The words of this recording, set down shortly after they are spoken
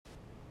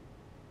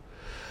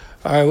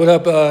All right, what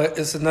up?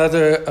 It's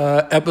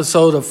another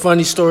episode of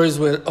Funny Stories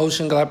with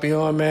Ocean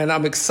Glapion, man.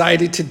 I'm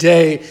excited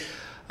today.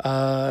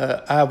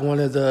 I have one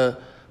of the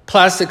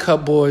Plastic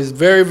Cup boys,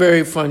 very,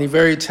 very funny,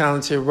 very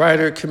talented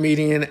writer,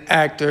 comedian,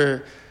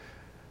 actor,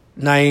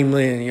 Naeem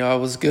Lynn.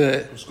 Y'all, was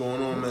good? What's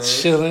going on, man?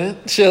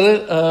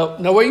 Chilling.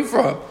 Now, where you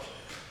from?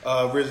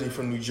 Originally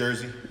from New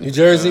Jersey. New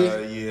Jersey?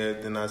 Yeah,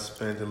 then I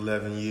spent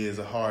 11 years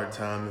a hard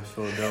time in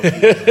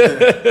Philadelphia.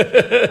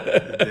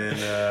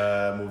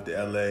 Then moved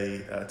to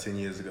LA 10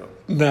 years ago.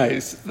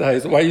 Nice.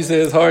 Why you say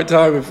it's hard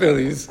time in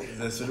Phillies?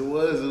 That's what it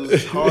was. It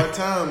was hard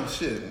time,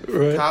 shit.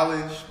 Right.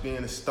 College,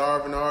 being a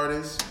starving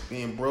artist,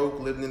 being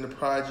broke, living in the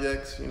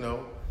projects,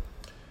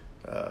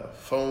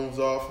 phones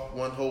off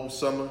one whole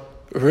summer.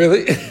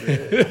 Really? Yeah.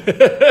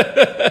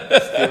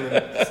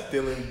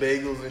 Stealing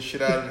bagels and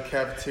shit out of the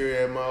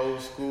cafeteria at my old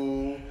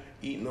school,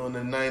 eating on the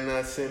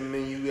 99-cent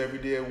menu every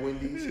day at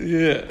Wendy's.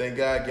 Yeah. Thank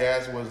God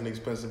gas wasn't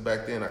expensive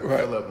back then. I could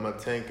Right. fill up my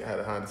tank. I had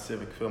a Honda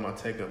Civic, fill my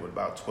tank up with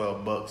about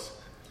 $12.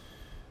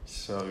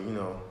 So,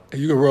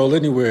 You can roll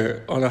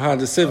anywhere on a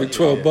Honda Civic,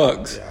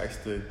 $12. Yeah,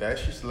 that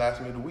shit used to last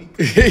me the week.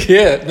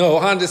 Yeah, no,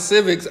 Honda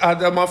Civics.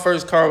 My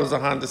first car was a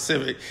Honda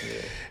Civic.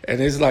 Yeah.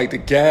 And it's like the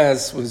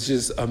gas was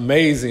just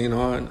amazing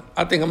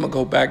I think I'm going to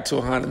go back to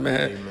a Honda,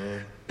 man. Hey, man.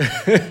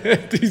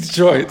 These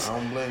joints. I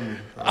don't blame you.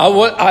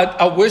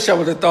 I wish I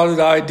would have thought of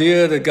the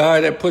idea, the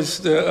guy that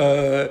pushed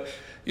the,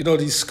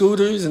 these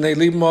scooters and they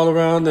leave them all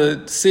around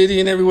the city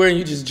and everywhere and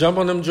you just jump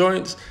on them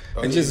joints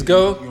and just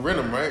go. You rent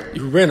them, right?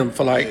 You rent them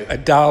for like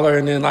 $1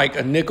 and then like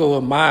a nickel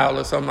a mile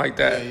or something like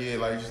that. Yeah,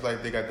 just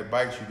like they got the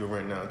bikes you can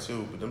rent now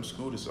too. But them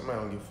scooters, somebody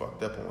don't get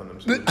fucked up on one of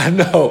them scooters. I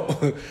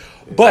know.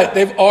 But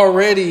they've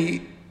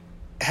already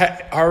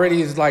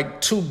is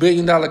like $2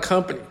 billion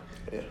company.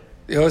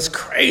 Yeah. It's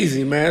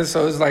crazy, man.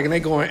 So it's like, and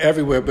they going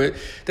everywhere, but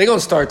they gonna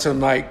start to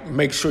like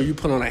make sure you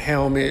put on a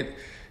helmet.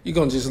 You're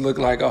gonna just look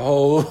like a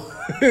whole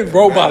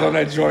robot on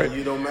that joint.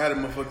 You don't matter,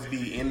 motherfuckers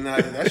be in and out.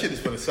 That shit is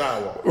for the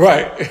sidewalk.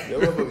 Right. That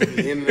motherfuckers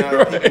be in and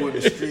out of people in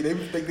the street. They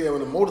think they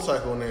on a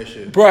motorcycle on that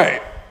shit.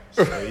 Right.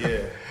 So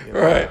yeah.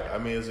 Right. I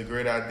mean, it's a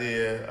great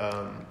idea.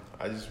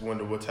 I just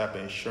wonder what type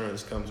of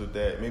insurance comes with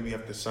that. Maybe you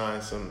have to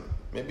sign some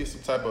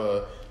type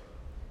of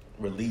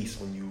release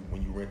when you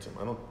rent them.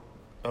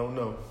 I don't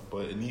know,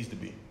 but it needs to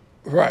be.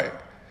 Right.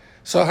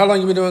 So how long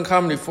you been doing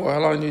comedy for? How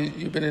long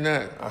you been in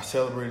that? I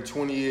celebrated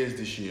 20 years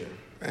this year.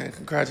 Man,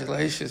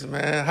 congratulations,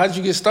 man. How did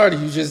you get started?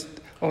 You just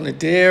on the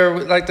dare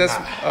like that's?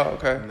 Nah. Oh,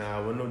 okay. Nah,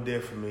 it wasn't no dare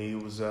for me.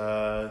 It was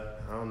I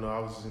don't know. I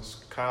was in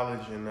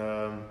college and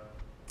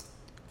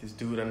this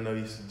dude I know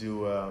used to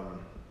do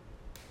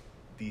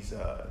these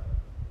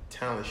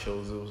talent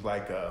shows. It was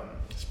like a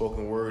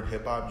spoken word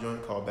hip hop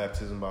joint called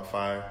Baptism by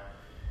Fire,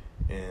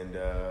 and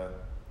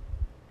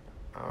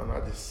I don't know.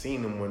 I just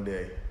seen him one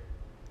day.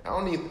 I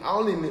don't even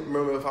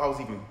remember if I was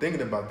even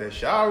thinking about that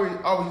shit. I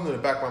always knew in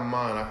the back of my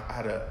mind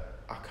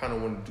I kind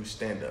of wanted to do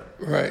stand up.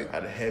 Right. I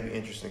had a heavy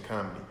interest in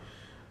comedy.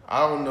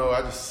 I don't know.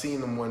 I just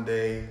seen him one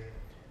day,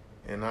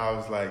 and I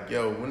was like,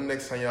 "Yo, when the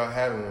next time y'all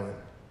having one?"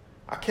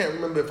 I can't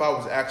remember if I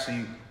was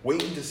actually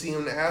waiting to see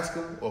him to ask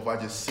him, or if I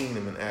just seen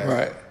him and asked him.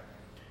 Right.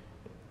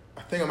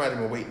 I think I might have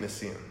been waiting to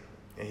see him,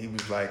 and he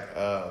was like,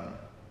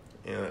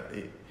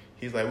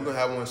 he's like, "We're gonna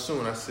have one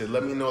soon." I said,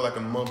 "Let me know like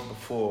a month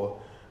before,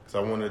 because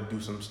I want to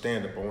do some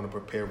stand up. I want to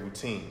prepare a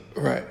routine."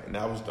 Right. And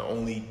that was the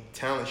only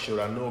talent show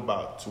that I knew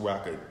about to where I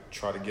could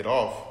try to get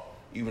off,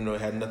 even though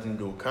it had nothing to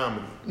do with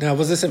comedy. Now,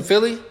 was this in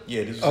Philly?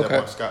 Yeah, this was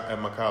Okay. at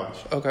my college.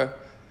 Okay.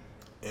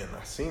 And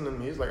I seen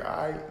him. He was like,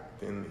 "All right."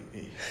 Then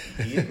he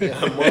hit me a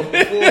month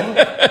before,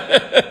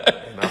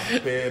 and I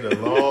prepared a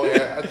long. I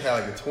had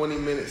like a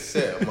 20-minute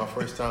set. My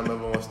first time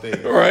ever on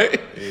stage. Right.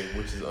 Yeah,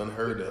 which is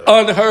unheard of.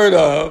 Unheard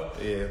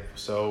of. Yeah.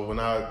 So when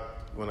I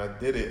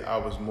did it, I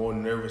was more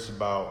nervous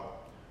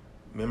about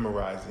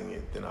memorizing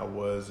it than I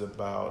was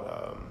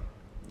about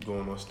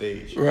going on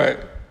stage. Right.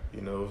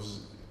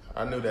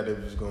 I knew that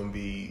it was going to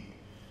be.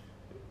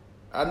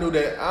 I knew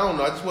that, I don't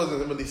know, I just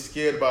wasn't really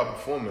scared about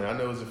performing. I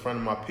knew it was in front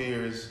of my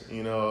peers,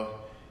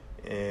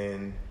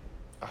 and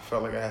I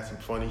felt like I had some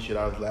funny shit.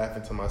 I was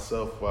laughing to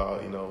myself while,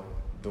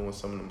 doing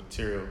some of the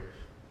material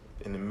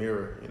in the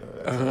mirror,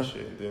 that type of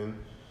shit. Then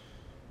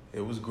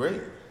it was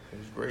great. It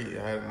was great.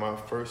 I had my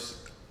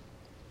first,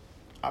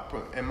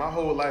 in my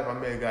whole life, I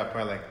may have got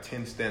probably like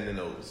 10 standing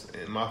overs.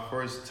 And my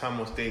first time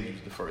on stage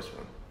was the first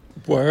one.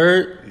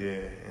 Word?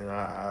 Yeah, and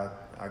I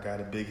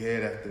got a big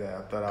head after that.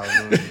 I thought I was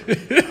the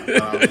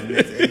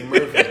next Eddie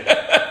Murphy.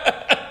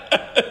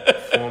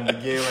 Formed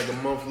again like a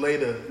month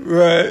later.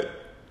 Right.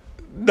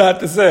 Not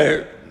the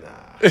same. Nah.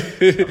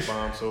 I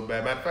bombed so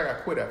bad. Matter of fact, I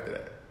quit after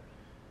that.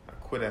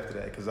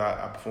 Because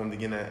I performed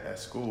again at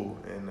school.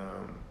 And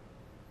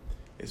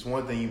it's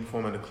one thing you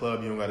perform at a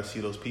club, you don't got to see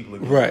those people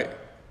again. Right.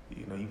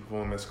 You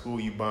perform at school,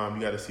 you bomb,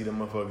 you got to see them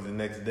motherfuckers the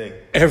next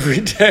day.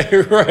 Every day,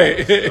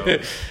 right. So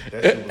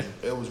that shit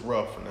it was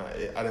rough, and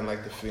I didn't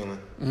like the feeling.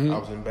 Mm-hmm. I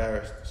was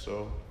embarrassed,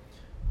 so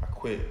I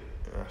quit.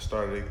 And I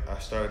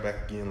started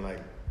back again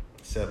like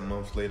 7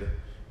 months later.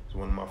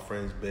 One of my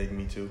friends begged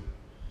me to,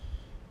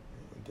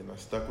 and then I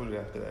stuck with it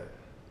after that.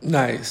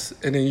 Nice.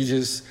 And then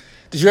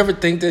did you ever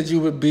think that you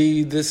would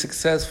be this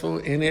successful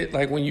in it,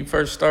 like when you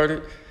first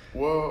started?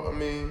 Well, I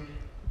mean,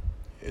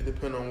 it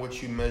depends on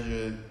what you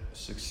measure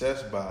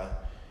success by.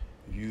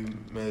 If you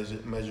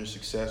measure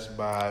success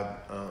by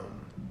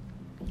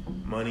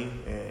money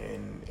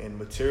and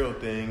material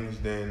things,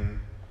 then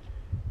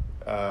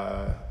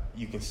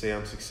you can say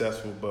I'm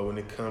successful. But when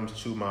it comes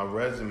to my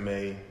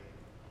resume,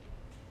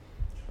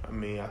 I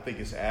mean, I think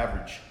it's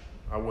average.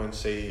 I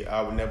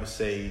would never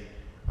say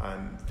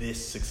I'm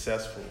this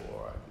successful,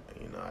 or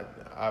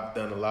I've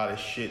done a lot of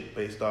shit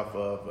based off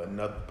of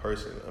another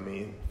person. I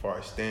mean, as far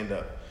as stand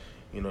up,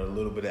 a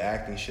little bit of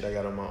acting shit I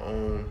got on my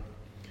own.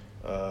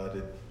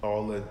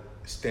 All the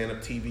stand up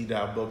TV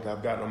that I booked,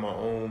 I've gotten on my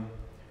own,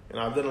 and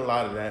I've done a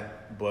lot of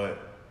that. But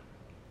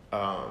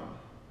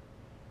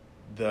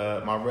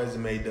my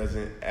resume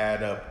doesn't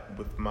add up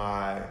with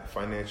my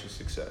financial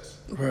success.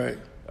 Right.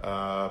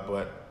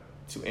 But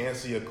to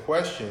answer your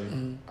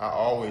question, I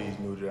always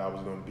knew that I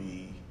was going to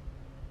be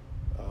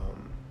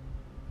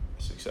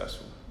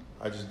successful.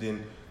 I just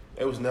didn't.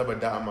 It was never a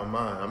doubt in my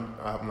mind.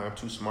 I'm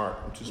too smart.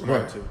 I'm too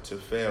smart right. to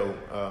fail.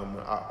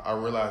 I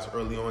realized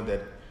early on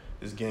that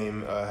this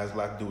game has a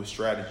lot to do with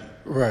strategy.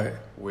 Right.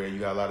 Where you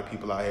got a lot of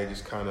people out here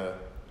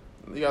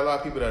you got a lot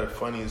of people that are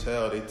funny as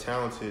hell. They're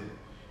talented,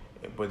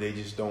 but they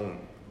just don't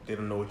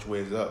know which way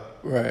is up.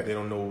 Right. They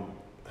don't know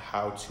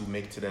how to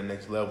make it to that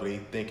next level. They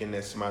thinking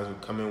that somebody's gonna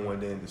come in one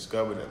day and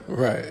discover them.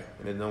 Right.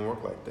 And it don't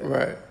work like that.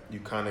 Right. You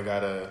kind of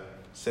gotta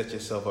set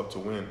yourself up to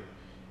win.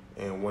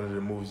 And one of the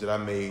moves that I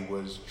made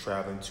was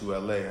traveling to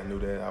LA. I knew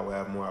that I would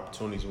have more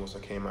opportunities once I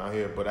came out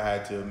here, but I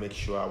had to make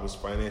sure I was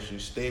financially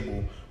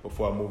stable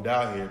before I moved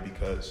out here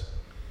because,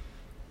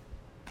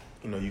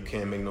 you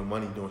can't make no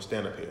money doing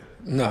stand-up here.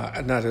 No,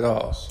 not at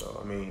all. So,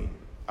 I mean,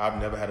 I've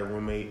never had a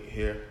roommate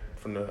here.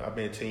 I've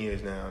been here 10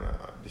 years now, and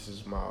this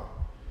is my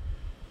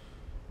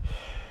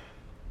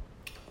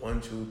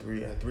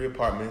 3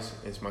 apartments.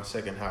 It's my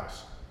second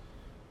house.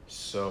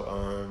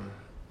 So,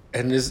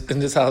 and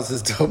this house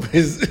is dope.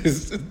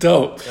 It's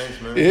dope.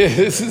 Thanks, man. Yeah,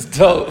 this is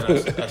dope.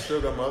 And I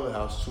still got my other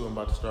house too. I'm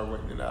about to start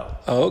renting it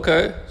out. Oh,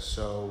 okay.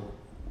 So,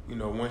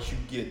 once you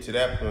get to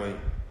that point,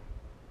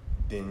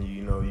 then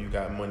you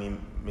got money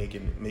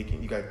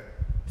you got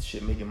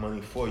shit making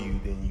money for you.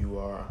 Then you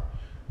are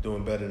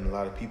doing better than a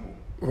lot of people.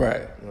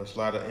 Right. There's a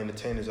lot of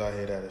entertainers out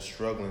here that are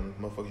struggling.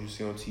 Motherfuckers you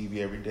see on TV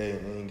every day,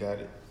 and they ain't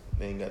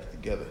got it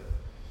together.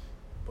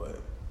 But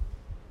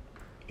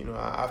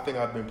I think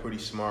I've been pretty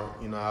smart.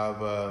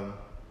 I've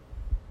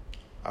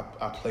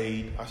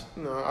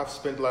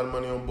spent a lot of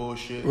money on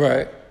bullshit.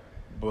 Right.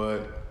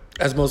 But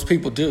as most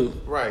people do.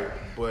 Right.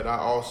 But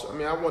I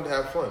wanted to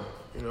have fun.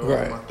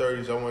 Right. In my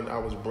 30s, I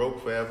was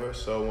broke forever.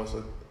 So once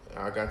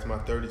I got to my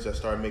 30s, I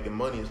started making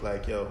money. It's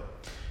like, yo,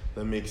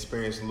 let me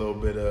experience a little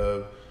bit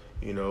of,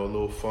 a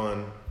little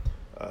fun,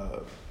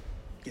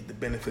 get the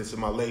benefits of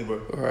my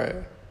labor. Right.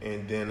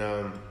 And then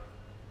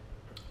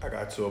I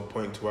got to a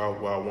point where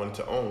I wanted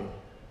to own.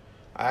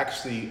 I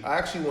actually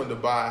wanted to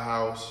buy a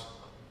house.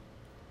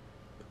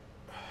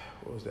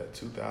 What was that?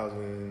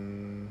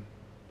 2000.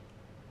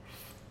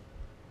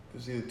 It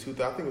was either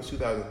 2000. I think it was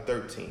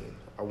 2013.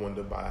 I wanted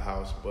to buy a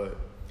house, but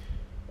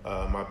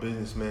my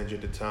business manager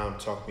at the time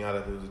talked me out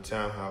of it. It was a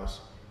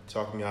townhouse.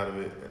 Talked me out of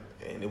it,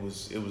 and it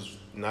was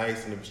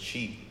nice and it was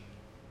cheap.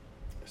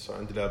 So I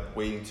ended up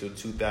waiting till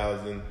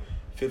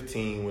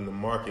 2015 when the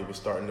market was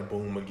starting to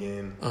boom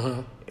again.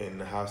 Uh-huh. And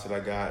the house that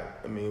I got,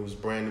 it was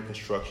brand new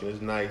construction. It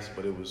was nice,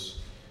 but it was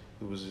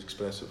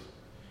expensive.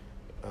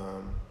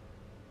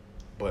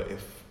 But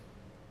if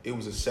it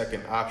was a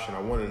second option, I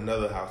wanted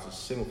another house, a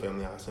single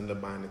family house. I ended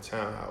up buying a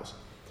townhouse.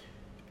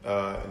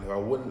 And if I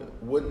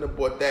wouldn't have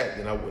bought that,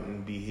 then I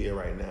wouldn't be here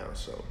right now.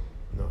 So,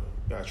 you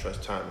gotta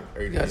trust timing.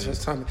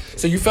 Trust timing.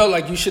 So you felt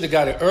like you should have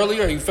got it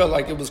earlier, or you felt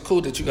like it was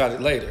cool that you got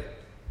it later?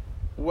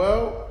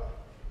 Well,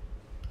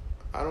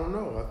 I don't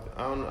know.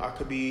 I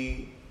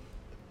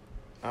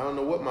don't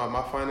know what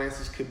my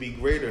finances could be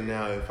greater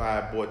now if I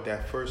had bought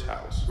that first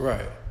house.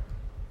 Right.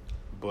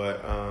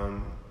 But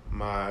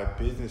my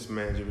business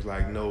manager was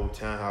like, no,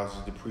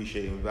 townhouses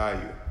depreciate in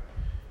value.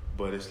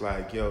 But it's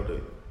like,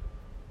 yo,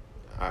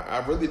 I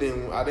really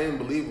didn't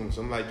believe him.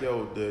 So I'm like,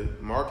 yo, the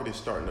market is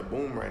starting to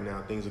boom right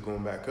now. Things are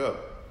going back up.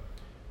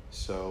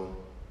 So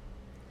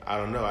I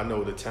don't know. I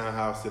know the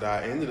townhouse that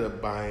I ended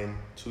up buying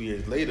 2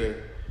 years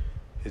later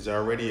has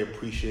already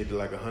appreciated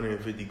like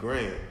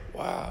 $150,000.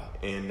 Wow.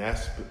 And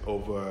that's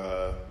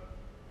over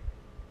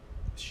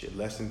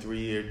less than 3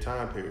 year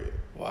time period.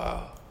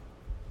 Wow.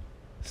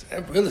 So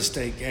that real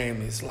estate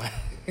game is like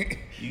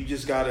you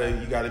just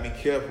gotta be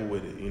careful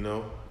with it,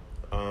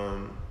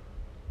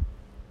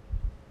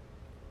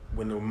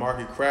 when the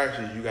market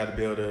crashes, you gotta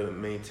be able to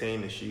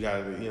maintain this. You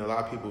gotta a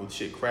lot of people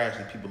shit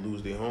crashes, people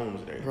lose their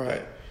homes and everything.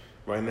 Right.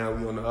 Right now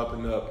we're on the up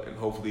and up, and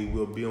hopefully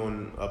we'll be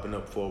on up and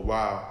up for a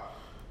while.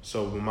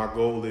 So my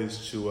goal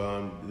is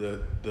to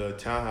the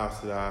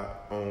townhouse that I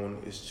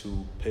own is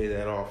to pay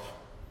that off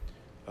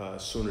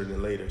sooner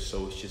than later.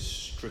 So it's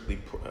just strictly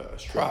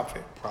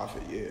profit.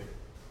 Profit, yeah.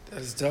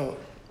 That's dope.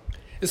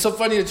 It's so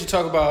funny that you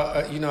talk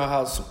about,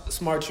 how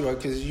smart you are,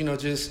 because,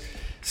 just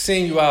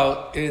seeing you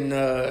out in,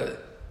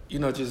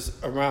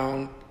 just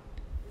around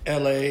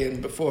LA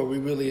and before we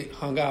really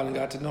hung out and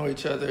got to know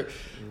each other,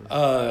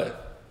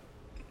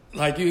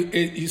 like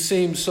you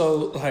seem so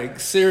like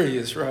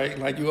serious, right?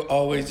 Like you were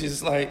always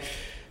just like,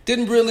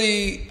 didn't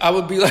really, I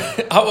would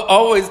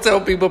always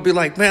tell people, be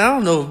like, man, I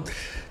don't know,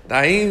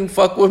 Naeem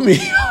fuck with me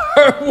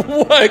or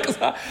what? Cause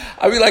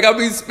I'll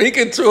be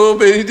speaking to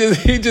him and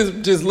he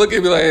just look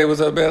at me like, hey, what's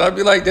up, man? I'd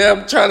be like, damn,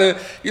 I'm trying to,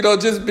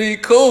 just be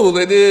cool.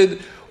 And then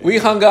we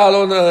hung out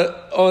on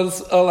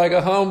like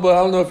a humble, I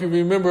don't know if you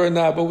remember or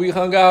not, but we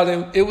hung out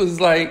and it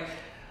was like,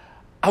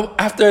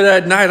 after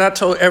that night, I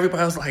told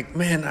everybody, I was like,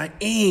 man,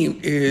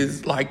 Naeem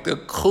is like the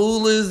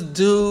coolest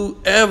dude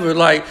ever.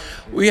 Like,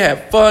 we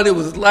had fun. It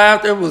was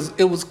laughter.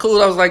 It was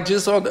cool. I was like,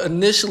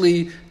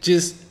 initially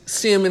just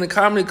see him in the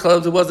comedy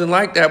clubs, it wasn't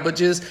like that, but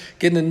just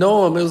getting to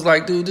know him, it was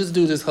like, dude, this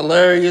dude is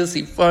hilarious.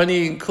 He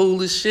funny and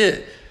cool as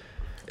shit.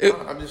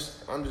 I'm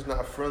just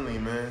not friendly,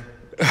 man.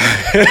 Is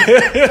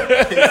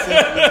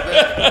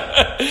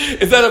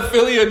that a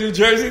Philly or New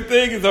Jersey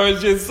thing, or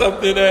is it just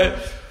something that?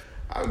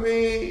 I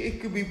mean, it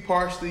could be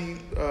partially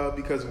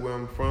because of where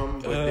I'm from,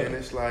 but then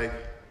it's like,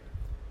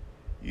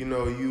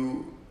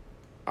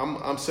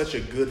 I'm such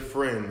a good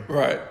friend,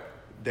 right?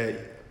 That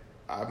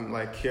I'm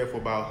like careful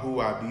about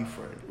who I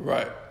befriend,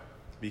 right?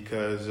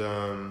 Because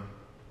when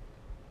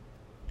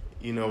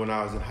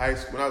I was in high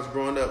school, when I was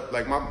growing up,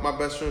 like my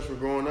best friends from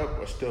growing up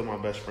are still my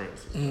best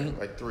friends,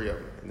 like three of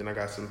them, and then I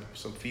got some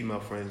female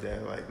friends that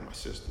are like my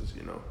sisters,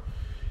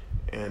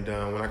 And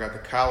when I got to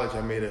college,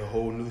 I made a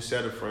whole new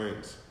set of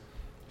friends.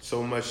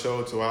 So much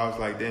so to I was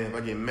like, damn, if I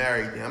get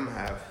married, then I'm gonna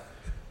have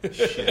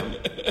shit.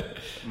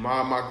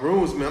 My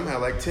groomsmen, I'm gonna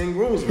have like 10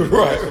 groomsmen.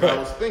 Right, that's what I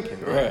was thinking.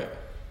 Right.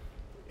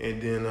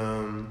 And then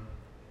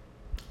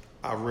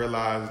I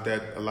realized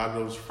that a lot of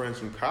those friends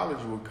from college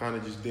were kind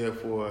of just there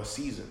for a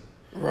season.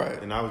 Right.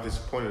 And I was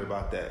disappointed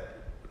about that.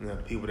 The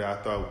people that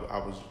I thought I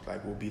was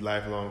like would be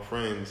lifelong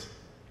friends,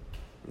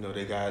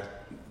 they got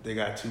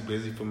too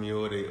busy for me,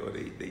 or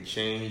they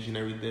changed and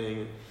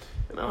everything.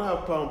 And I don't have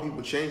a problem with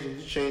people changing.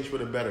 Just change for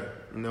the better.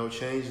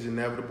 Change is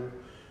inevitable,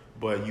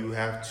 but you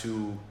have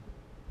to,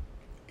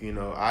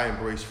 I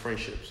embrace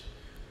friendships.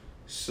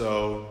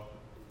 So,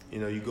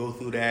 you go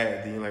through that,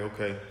 and then you're like,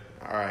 okay,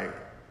 all right.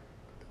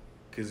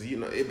 Because,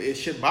 it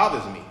shit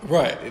bothers me.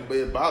 Right.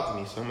 It bothers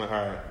me. So I'm like,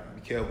 all right,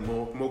 be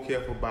careful, more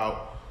careful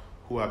about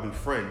who I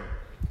befriend.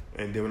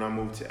 And then when I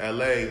moved to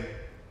LA,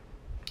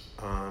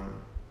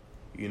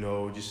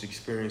 just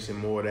experiencing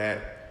more of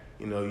that.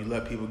 You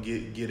let people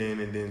get in,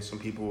 and then some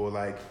people were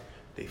like,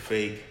 they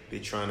fake, they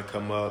trying to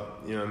come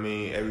up. You know what I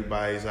mean?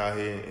 Everybody's out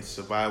here in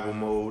survival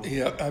mode.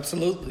 Yeah,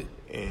 absolutely.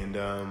 And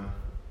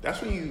that's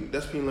when you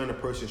learn a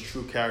person's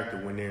true character,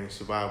 when they're in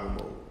survival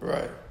mode.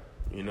 Right.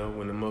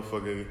 When the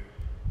motherfucker is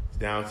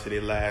down to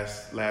their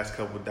last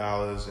couple of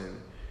dollars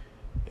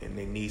and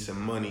they need some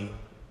money,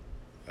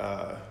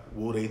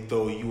 will they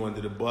throw you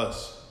under the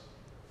bus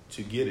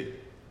to get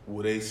it?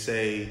 Will they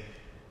say,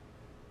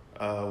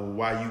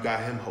 why you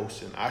got him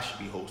hosting, I should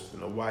be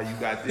hosting, or why you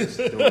got this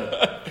doing,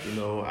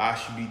 I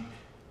should be,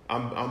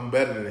 I'm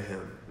better than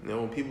him.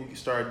 When people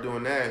start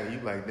doing that, you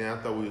like, damn,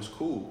 I thought we was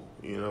cool,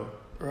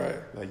 Right.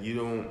 Like you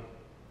don't,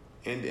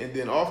 and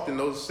then often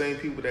those same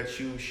people that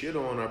you shit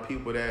on are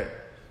people that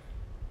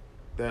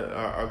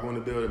are going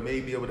to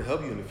be able to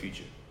help you in the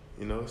future.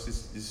 It's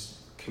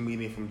this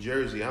comedian from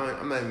Jersey.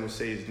 I'm not even gonna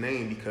say his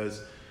name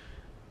because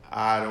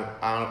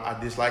I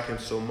dislike him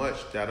so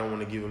much that I don't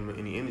want to give him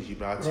any energy,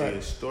 but I'll tell you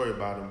a story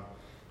about him.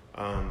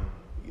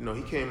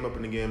 He came up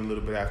in the game a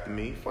little bit after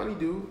me. Funny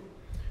dude.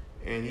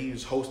 And he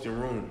was hosting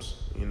rooms,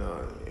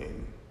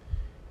 and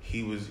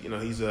he was,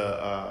 he's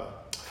a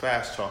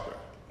fast talker.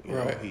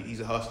 Right.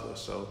 He's a hustler,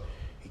 so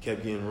he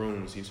kept getting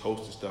rooms. He was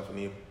hosting stuff, and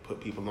he'd put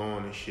people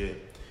on and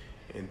shit.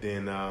 And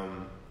then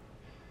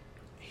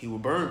he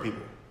would burn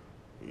people,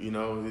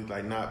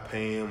 like not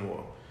pay him.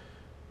 Or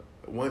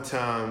one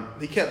time,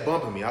 he kept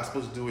bumping me. I was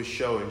supposed to do a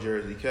show in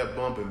Jersey. He kept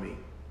bumped me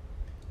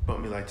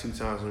like 2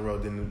 times in a row.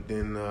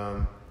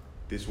 Then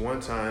this one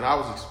time, I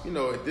was,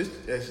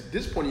 at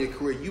this point in your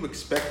career, you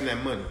expecting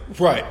that money.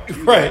 Right.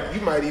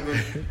 You might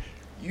even.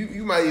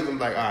 You might even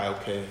like, all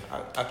right, okay,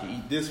 I can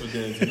eat this for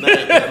dinner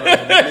tonight, and I'm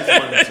gonna get this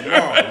money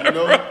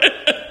tomorrow,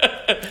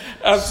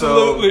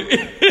 Absolutely.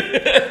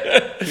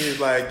 So he was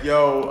like,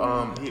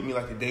 yo, he hit me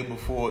like the day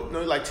before,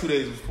 like 2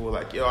 days before,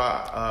 like, yo,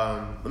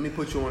 let me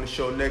put you on the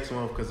show next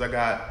month because I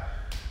got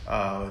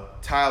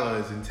Tyler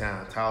is in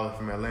town. Tyler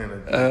from Atlanta.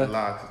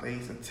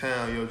 He's in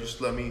town, yo. Just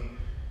let me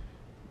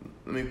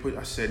put.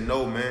 I said,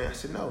 no, man. I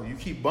said, no. You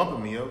keep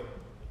bumping me, yo.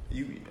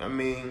 You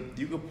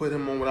could put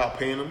him on without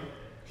paying him.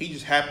 He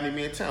just happened to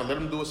be in town. Let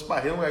him do a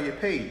spot. He don't gotta get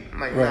paid.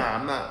 I'm like, nah,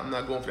 I'm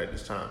not going for that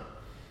this time.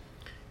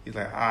 He's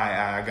like, all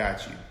right, I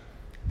got you.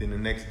 Then the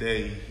next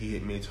day, he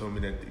hit me and told me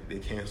that they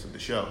canceled the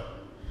show.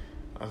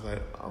 I was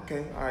like,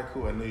 okay, all right,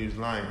 cool. I knew he was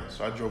lying.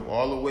 So I drove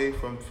all the way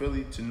from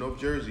Philly to North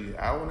Jersey, an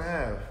hour and a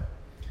half,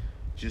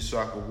 just so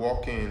I could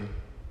walk in,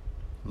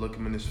 look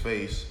him in his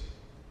face,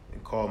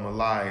 and call him a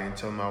liar and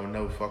tell him I would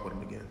never fuck with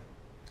him again.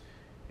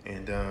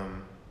 And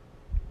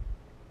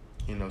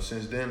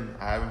since then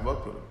I haven't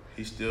fucked with him.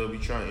 He still be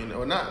trying,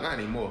 not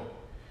anymore.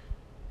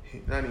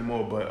 Not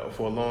anymore, but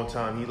for a long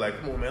time he's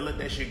like, come on man, let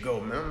that shit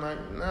go, man. I'm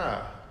like,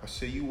 nah. I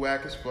said, you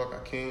whack as fuck. I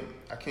can't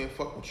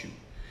fuck with you.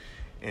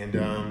 And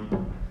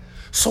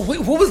so what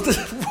was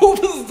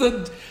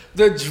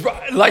the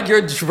drive, like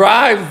your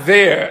drive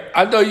there?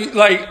 I know you,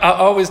 like, I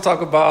always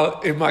talk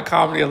about in my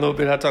comedy a little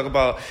bit. I talk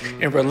about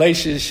in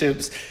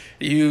relationships,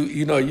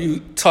 you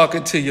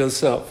talking to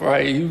yourself,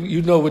 right?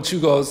 You know what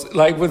you go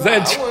like. Was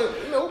that?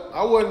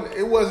 I wasn't.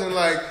 It wasn't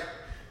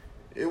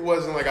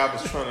like I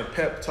was trying to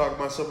pep talk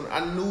myself.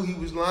 I knew he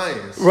was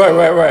lying. So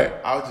right.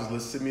 I would just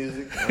listen to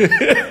music.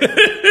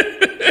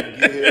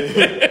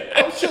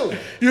 I was chilling.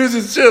 You was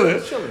just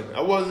chilling.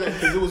 I wasn't,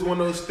 because it was one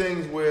of those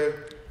things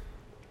where,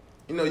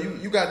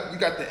 you got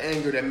the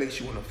anger that makes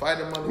you want to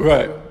fight a motherfucker,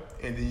 right?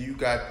 And then you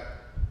got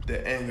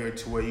the anger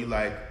to where you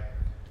like,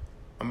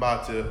 I'm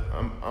about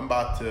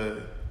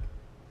to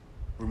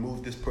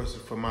remove this person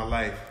from my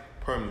life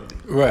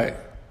permanently, right?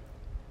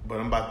 But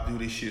I'm about to do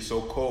this shit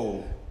so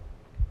cold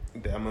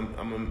that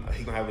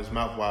he gonna have his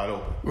mouth wide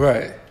open,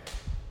 right?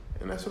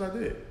 And that's what I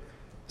did.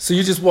 So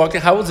you just walked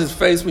in. How was his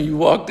face when you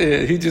walked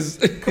in? He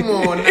just come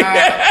on,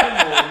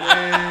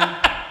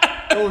 man.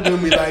 Don't do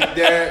me like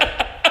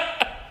that.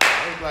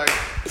 I was like,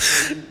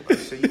 I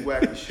said, you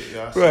whack as shit,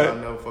 y'all. I said, right. I'll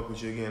never fuck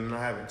with you again, and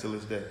I haven't till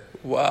this day.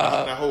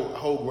 Wow. I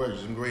hold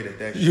grudges. I'm great at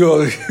that shit.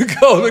 You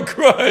go to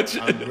grudge.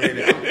 I'm great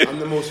at I'm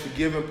the most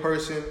forgiving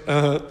person.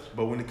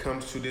 But when it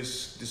comes to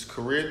this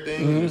career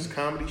thing, this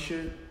comedy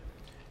shit,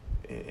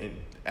 and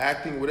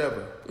acting,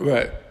 whatever,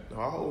 right?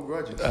 I hold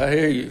grudges. I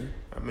hear you.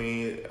 I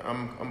mean,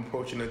 I'm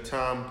approaching a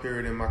time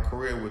period in my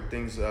career where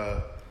things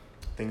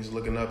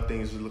looking up,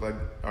 things look like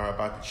are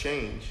about to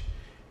change,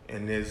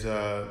 and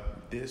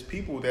there's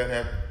people that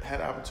have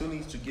had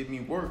opportunities to give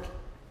me work,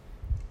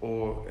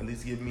 or at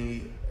least give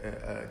me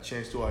a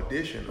chance to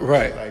audition, or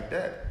right, shit like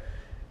that,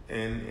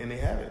 and they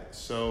haven't.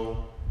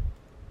 So,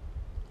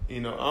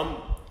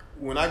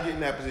 when I get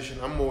in that position,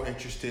 I'm more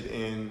interested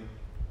in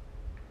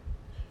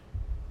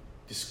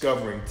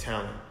discovering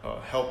talent,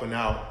 helping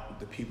out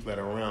the people that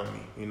are around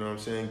me. You know what I'm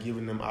saying?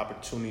 Giving them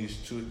opportunities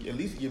to at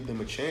least give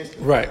them a chance to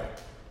right.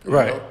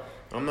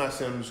 I'm not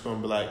saying I'm just gonna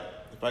be like,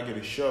 if I get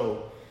a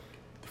show,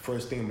 the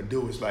first thing I'm gonna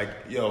do is like,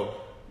 yo,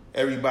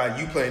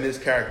 everybody, you playing this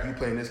character.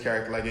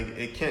 Like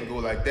it can't go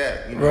like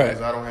that, right?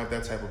 Because I don't have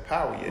that type of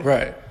power yet,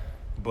 right?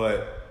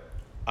 But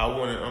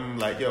I'm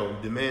like, yo,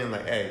 demand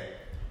like, hey,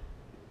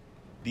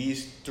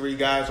 these 3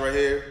 guys right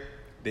here,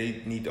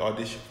 they need to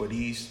audition for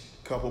these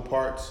couple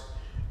parts.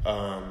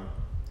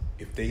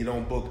 If they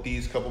don't book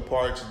these couple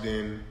parts,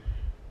 then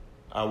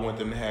I want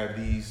them to have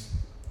these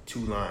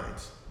 2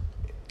 lines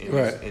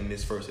in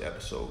this first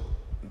episode.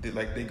 They're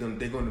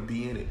gonna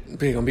be in it.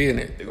 They're gonna be in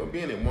it. They're gonna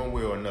be in it one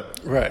way or another.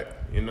 Right.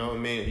 It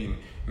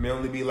may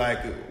only be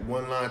like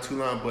 1 line, 2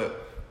 line,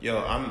 but yo,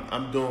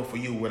 I'm doing for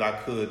you what I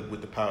could with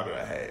the power that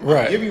I had.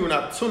 Right. I'm giving you an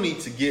opportunity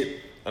to get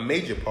a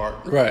major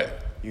part. Right.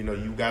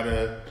 You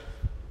gotta.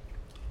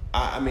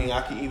 I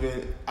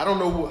don't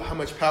know how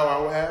much power I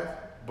will have,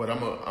 but I'm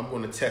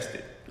going to test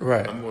it.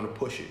 Right. I'm going to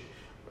push it.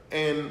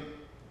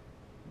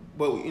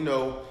 But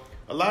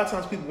a lot of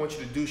times people want you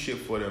to do shit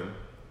for them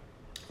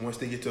once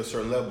they get to a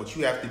certain level, but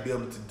you have to be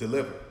able to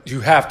deliver. You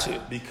have to.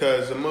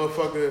 Because a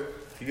motherfucker,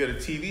 you get a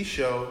TV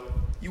show,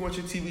 you want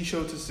your TV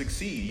show to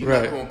succeed. You're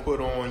right. not going to put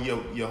on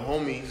your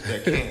homies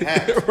that can't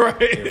act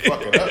right. and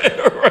fuck it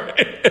up.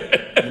 Right.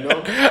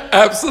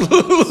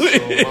 Absolutely.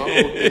 So my whole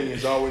thing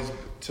is always,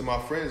 to my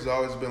friends, has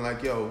always been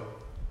like, yo,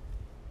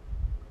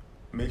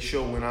 make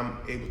sure when I'm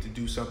able to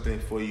do something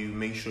for you,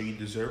 make sure you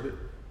deserve it,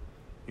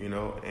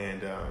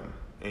 and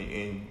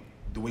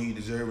the way you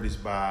deserve it is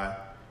by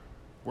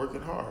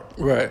working hard.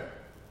 Right.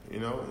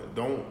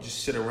 Don't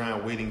just sit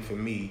around waiting for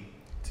me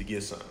to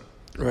get something.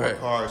 Right. Work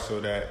hard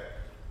so that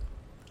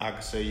I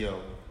can say,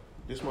 yo,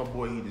 this my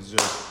boy, he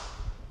deserves it.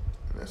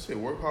 And that's it.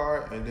 Work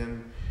hard and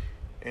then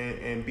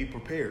and be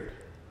prepared.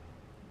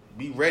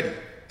 Be ready.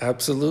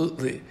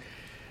 Absolutely.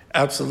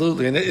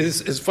 And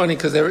it's funny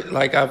because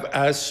like I've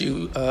asked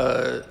you,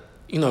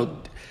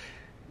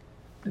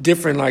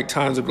 different like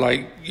times of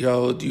like,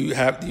 yo, do you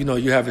have,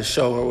 you have a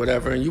show or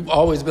whatever, and you've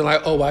always been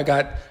like, oh, I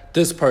got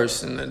this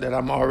person that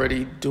I'm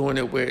already doing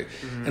it with,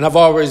 and I've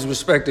always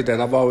respected that.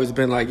 I've always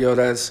been like, yo,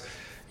 that's,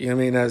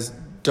 that's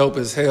dope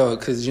as hell,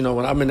 because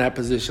when I'm in that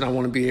position, I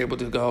want to be able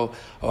to go,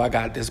 oh, I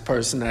got this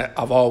person that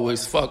I've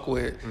always fucked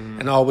with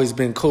and always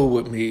been cool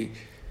with me,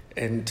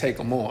 and take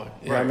them on.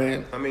 You know what I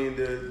mean? I mean,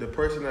 the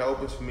person that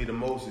opens for me the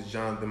most is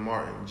Jonathan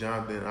Martin.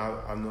 Jonathan,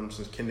 I've known him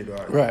since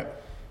kindergarten. Right.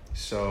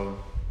 So,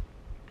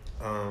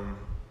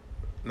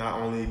 not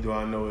only do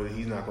I know that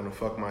he's not going to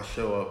fuck my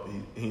show up,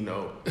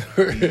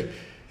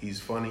 he's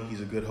funny,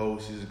 he's a good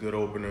host, he's a good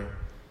opener,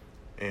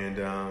 and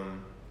I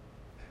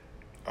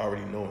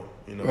already know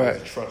him. Right.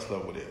 There's a trust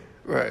level there.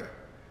 Right.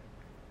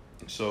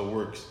 So it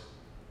works.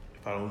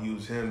 If I don't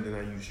use him, then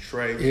I use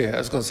Trey. Yeah, I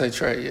was going to say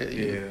Trey,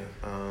 yeah.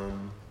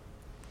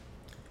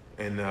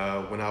 And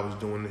when I was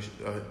doing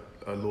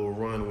a little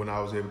run when I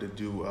was able to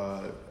do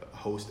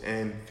host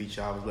and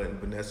feature. I was letting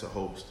Vanessa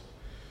host.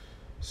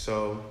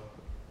 So,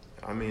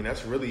 I mean,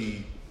 that's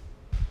really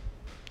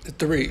the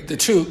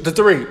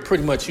three.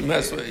 Pretty much you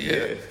mess with,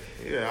 yeah.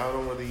 I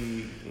don't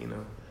really,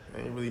 I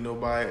ain't really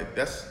nobody.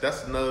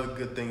 That's another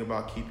good thing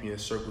about keeping your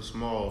circle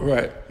small.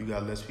 Right. You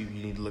got less people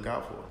you need to look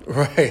out for.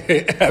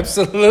 Right.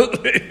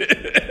 Absolutely.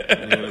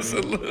 You know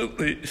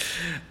Absolutely.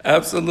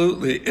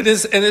 Absolutely. It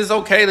is, and it's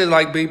okay to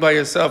like be by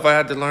yourself. I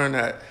had to learn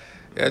that.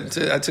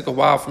 It took a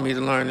while for me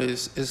to learn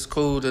it's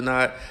cool to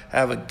not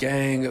have a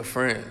gang of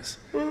friends.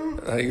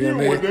 Like, you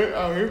don't want that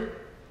out here.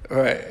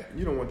 Right.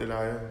 You don't want that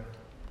out here.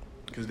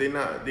 Because they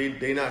not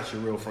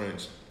your real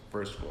friends,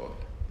 first of all.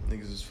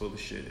 Niggas is full of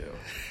shit,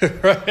 yo.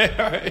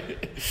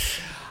 Right.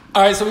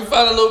 All right, so we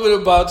found a little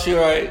bit about you,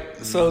 right?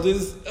 Mm-hmm. So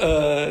this,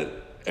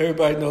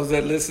 everybody knows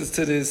that listens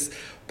to this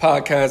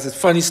podcast. It's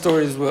Funny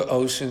Stories with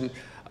Ocean.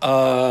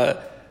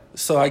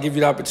 So I give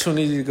you the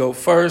opportunity to go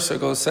first or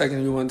go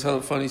second. You want to tell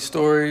a funny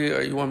story,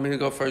 or you want me to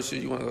go first, or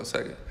you want to go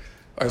second?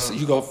 Or so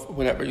you go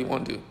whatever you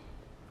want to do.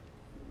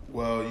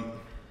 Well,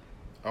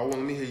 I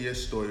want to hear your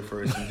story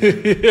first, and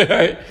then,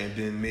 right. And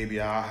then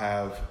maybe I'll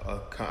have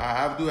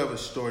I do have a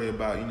story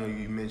about, you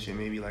mentioned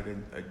maybe like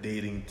a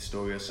dating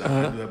story or something.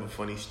 I do have a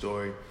funny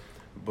story,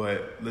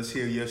 but let's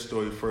hear your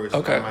story first.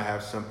 Okay. I might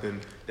have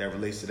something that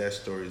relates to that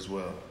story as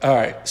well. All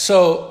right.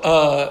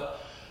 So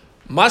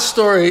my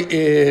story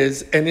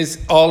is, and it's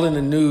all in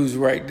the news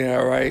right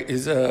now, right,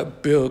 is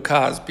Bill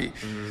Cosby.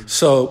 Mm-hmm.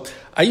 So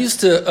I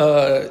used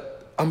to...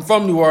 I'm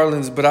from New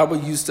Orleans, but I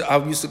used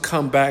to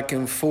come back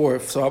and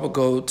forth. So I would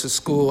go to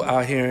school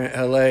out here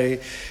in LA,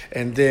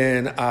 and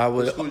then I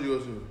would. What school did you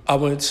go to? I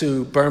went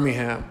to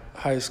Birmingham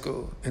High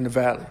School in the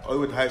Valley. Oh, you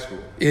went to high school?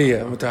 Yeah,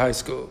 I went to high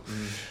school.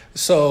 Mm-hmm.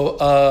 So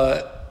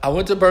I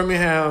went to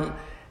Birmingham,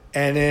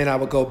 and then I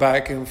would go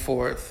back and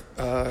forth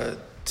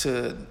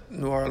to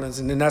New Orleans,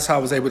 and then that's how I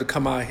was able to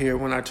come out here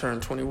when I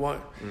turned 21,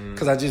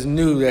 because I just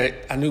knew that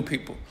I knew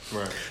people.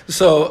 Right.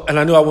 So, and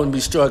I knew I wouldn't be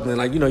struggling.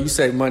 Like, you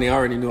save money. I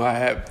already knew I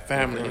had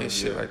family and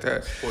shit like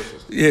that.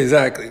 Yeah,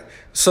 exactly.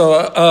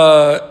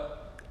 So,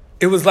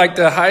 it was like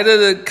the height of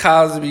the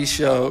Cosby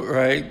Show,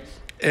 right?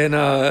 And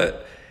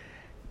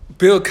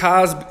Bill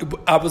Cosby,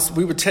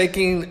 we were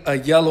taking a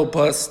yellow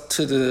bus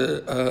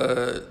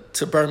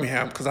to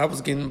Birmingham, because I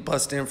was getting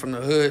bussed in from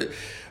the hood.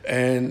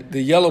 And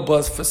the yellow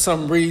bus, for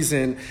some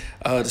reason,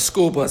 the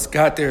school bus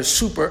got there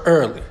super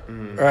early,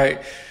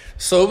 right?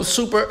 So it was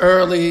super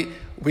early.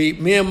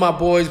 Me and my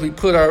boys, we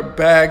put our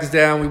bags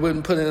down. We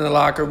wouldn't put it in the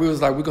locker. We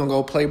was like, we're gonna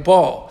go play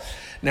ball.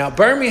 Now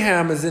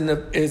Birmingham is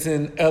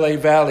in LA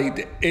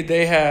Valley.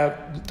 They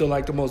have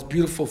the most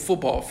beautiful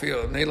football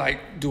field, and they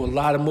do a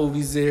lot of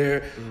movies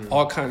there,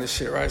 all kind of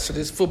shit, right? So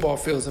this football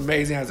field is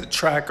amazing. It has a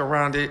track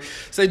around it.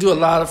 So they do a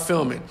lot of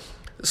filming.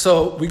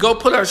 So we go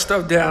put our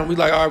stuff down. We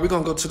all right, we're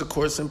going to go to the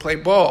course and play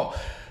ball.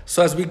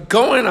 So as we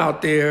going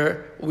out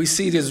there, we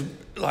see this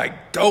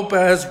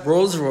dope-ass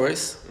Rolls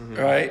Royce,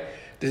 right?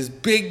 This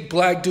big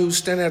black dude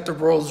standing at the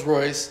Rolls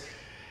Royce.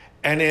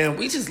 And then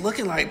we just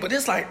looking but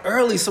it's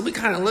early. So we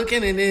kind of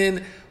looking, and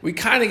then we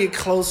kind of get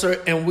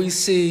closer, and we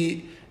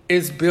see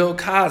it's Bill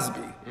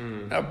Cosby.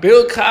 Now,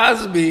 Bill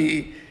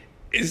Cosby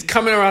is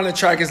coming around the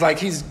track. It's like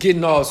he's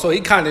getting off. So he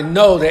kind of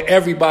know that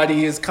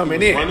everybody is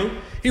coming in. Running?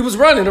 He was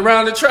running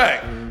around the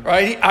track,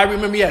 right? I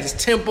remember he had his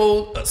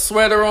Temple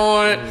sweater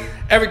on.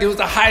 Everything was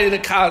the height of the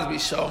Cosby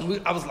Show.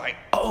 And I was like,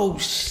 oh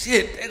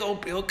shit, there go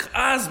Bill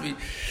Cosby.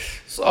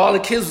 So all the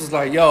kids was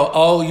like,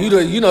 yo, you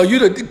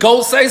the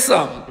go say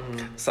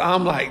something. So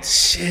I'm like,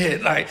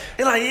 shit, they're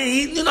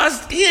he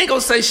ain't gonna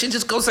say shit,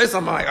 just go say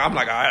something. I'm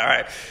like, all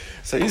right.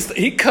 So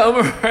he come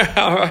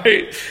around,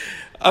 right?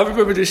 I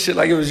remember this shit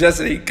like it was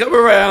yesterday. He come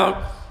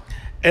around,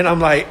 and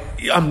I'm like,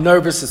 I'm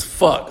nervous as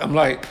fuck. I'm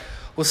like,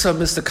 what's up,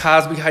 Mr.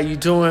 Cosby? How you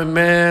doing,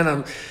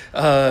 man?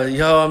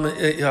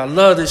 I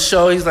love this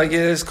show. He's like,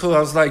 yeah, it's cool. I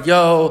was like,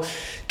 yo,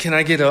 can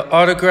I get an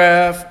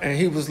autograph? And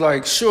he was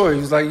like, sure. He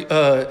was like,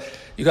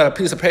 you got a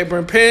piece of paper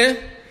and pen?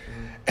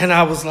 And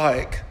I was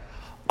like,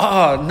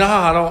 oh,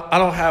 no, I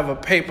don't have a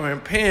paper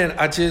and pen.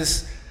 I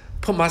just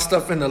put my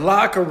stuff in the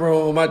locker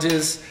room. And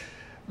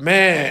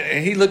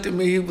he looked at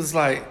me. He was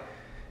like,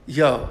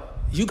 yo,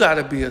 you got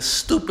to be a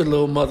stupid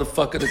little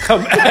motherfucker to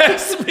come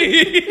ask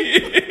me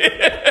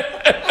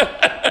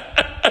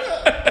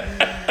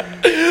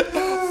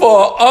for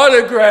an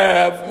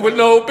autograph with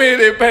no pen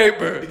and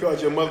paper. He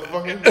called you a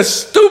motherfucker? A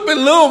stupid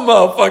little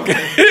motherfucker.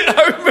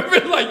 I remember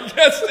it like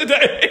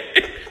yesterday.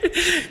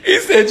 He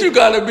said, you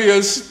gotta be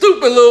a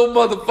stupid little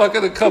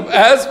motherfucker to come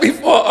ask me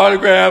for an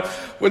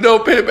autograph with no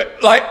pen and paper.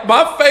 Like,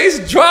 my face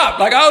dropped.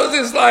 Like, I was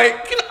just like,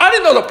 I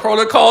didn't know the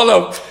protocol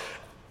of...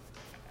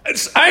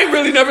 I ain't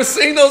really never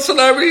seen those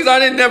celebrities. I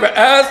didn't never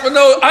ask for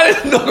no... I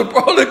didn't know the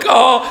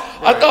protocol.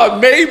 Right. I thought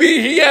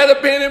maybe he had a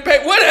pen and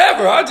paper.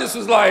 Whatever. I just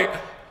was like...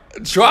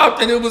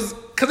 dropped, and it was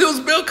because it was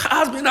Bill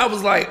Cosby, and I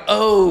was like,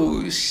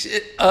 oh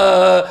shit.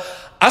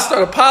 I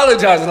started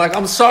apologizing, like,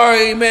 I'm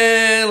sorry,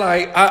 man,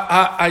 like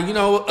I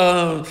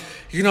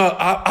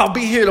I'll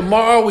be here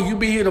tomorrow. Will you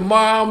be here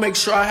tomorrow? Make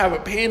sure I have a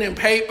pen and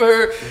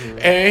paper. Mm-hmm.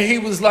 And he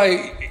was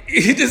like,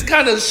 he just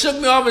kind of shook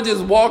me off and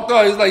just walked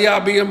off. He's like, yeah,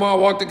 I'll be here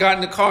tomorrow. Got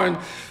in the car and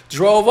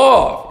drove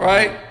off,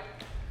 right? Mm-hmm.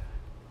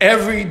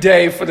 Every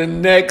day for the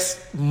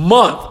next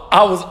month,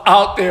 I was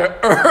out there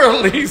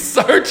early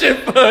searching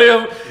for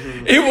him.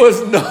 Mm-hmm. He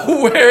was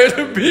nowhere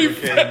to be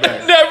found.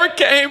 Never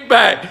came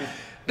back.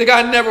 The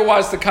guy never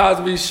watched the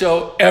Cosby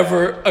Show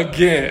ever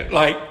again.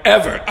 Like,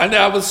 ever.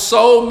 I was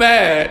so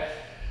mad.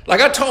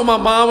 Like, I told my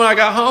mom when I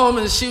got home,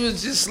 and she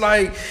was just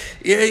like,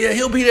 yeah,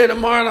 he'll be there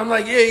tomorrow. And I'm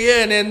like,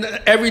 yeah. And then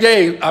every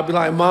day, I'd be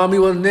like, Mom, he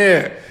wasn't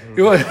there. Mm-hmm.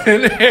 He wasn't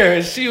there.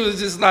 And she was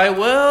just like,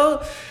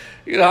 well...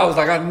 I was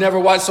like, I never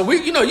watched. So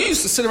you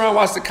used to sit around and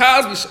watch the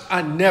Cosby Show.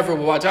 I never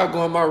would watch. I'd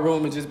go in my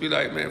room and just be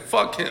like, man,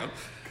 fuck him.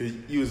 Cause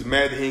you was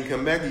mad that he didn't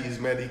come back, or you was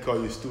mad that he called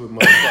you a stupid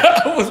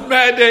motherfucker? I was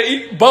mad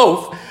that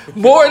both.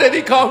 More that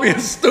he called me a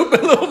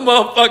stupid little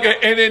motherfucker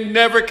and then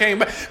never came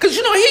back. Cause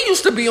he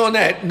used to be on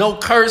that no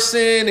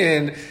cursing,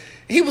 and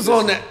he was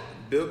on that.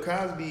 Bill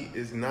Cosby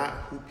is not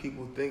who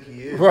people think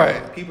he is.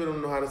 Right. People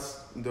don't know how to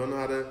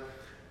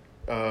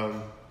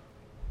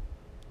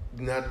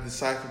not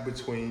decipher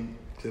between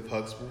Cliff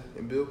Huxtable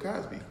and Bill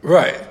Cosby.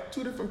 Right.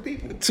 Two different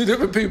people.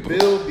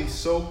 Bill be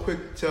so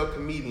quick to tell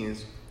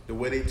comedians the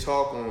way they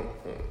talk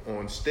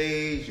on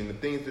stage and the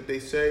things that they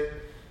say.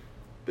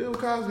 Bill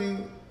Cosby,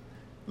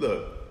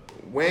 look,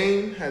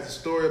 Wayne has a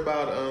story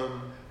about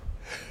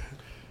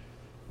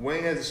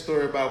when he was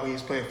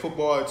playing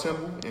football at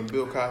Temple, and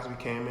Bill Cosby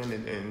came in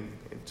and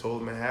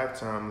told him at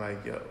halftime,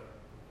 like, yo,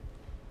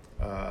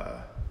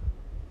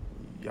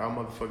 y'all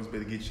motherfuckers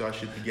better get y'all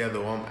shit together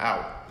or I'm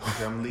out.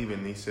 I'm leaving.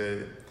 And he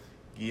said,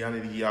 I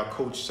need to get y'all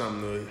coach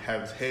something to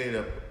have his head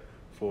up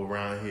for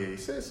around here. He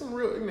said some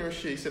real ignorant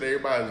shit. He said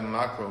everybody was in the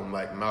locker room,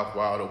 like, mouth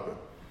wide open.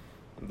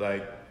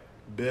 Like,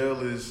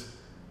 Bill's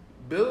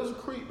a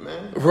creep,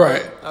 man.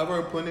 Right. I've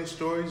heard plenty of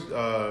stories.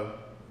 The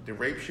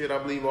rape shit, I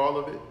believe all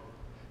of it.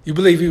 You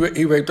believe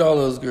he raped all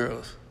those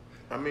girls?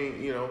 I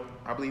mean,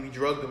 I believe he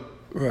drugged them.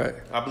 Right.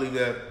 I believe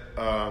that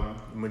the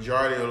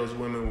majority of those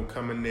women would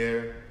come in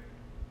there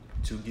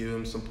to give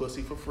him some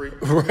pussy for free.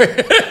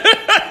 Right.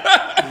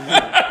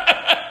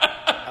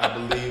 I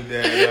believe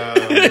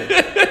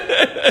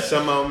that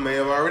some of them may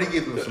have already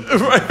given him some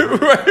pussy. Right.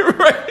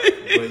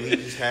 But he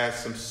just has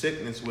some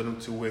sickness with him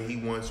to where he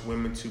wants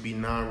women to be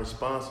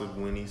non-responsive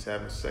when he's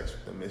having sex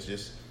with them.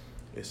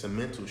 It's a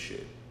mental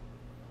shit.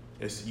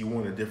 You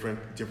want a different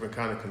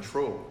kind of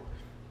control.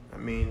 I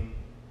mean,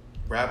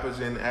 rappers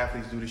and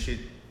athletes do the shit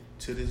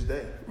to this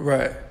day.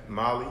 Right.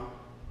 Molly.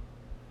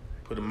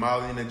 Put a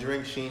Molly in a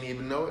drink, she didn't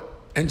even know it.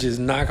 And just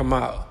knock him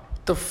out.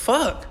 The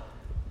fuck?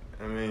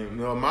 I mean,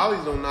 no,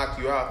 Molly's don't knock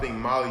you out. I think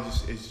Molly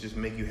just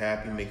make you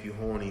happy, make you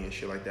horny and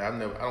shit like that. I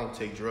don't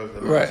take drugs. I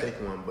don't take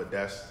one, but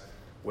that's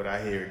what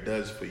I hear it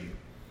does for you.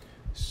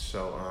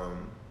 So,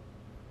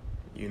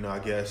 I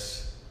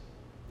guess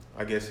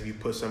if you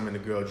put something in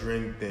a girl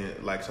drink, then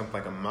like something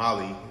like a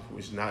Molly,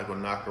 which is not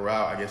gonna knock her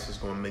out, I guess it's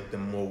gonna make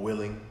them more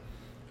willing,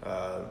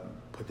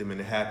 put them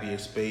in a happier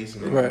space,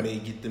 and it may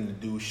get them to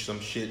do some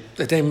shit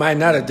that they might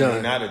not have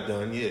done.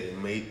 Yeah.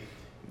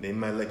 They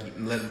might let you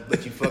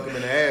fuck them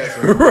in the ass.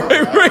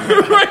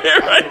 Right.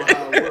 I don't know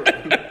how it works.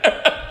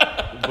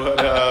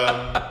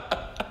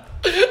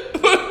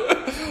 But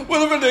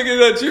what if a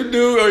nigga that you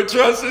knew or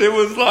trusted, it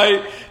was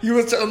like you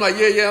was telling him like,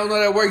 yeah, I don't know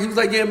that work. He was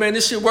like, yeah, man,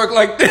 this shit work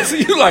like this,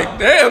 and you like,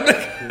 damn,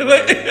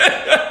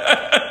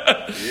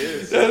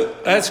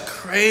 that's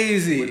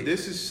crazy. But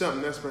this is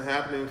something that's been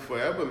happening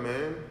forever,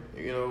 man.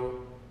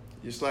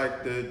 Just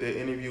like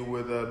the interview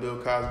with Bill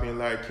Cosby and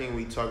Larry King,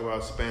 we talk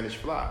about Spanish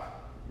Fly.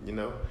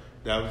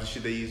 That was the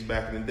shit they used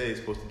back in the day.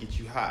 It's supposed to get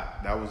you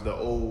hot. That was the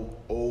old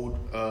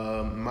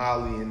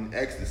Molly and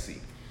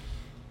ecstasy.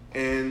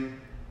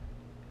 And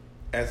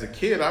as a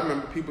kid, I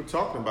remember people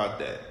talking about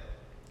that.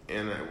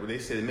 And they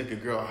said it make a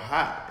girl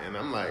hot. And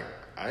I'm like,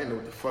 I didn't know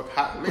what the fuck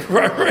hot meant.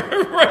 Right.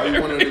 Why you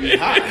want her to be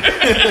hot?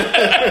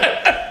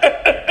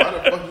 Why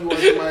the fuck you want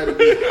somebody to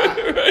be hot?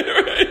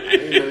 Right. I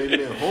didn't know they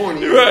meant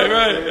horny.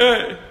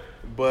 Right.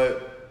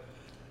 But,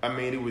 I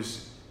mean, it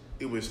was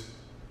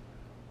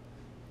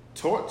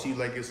taught to you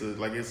like it's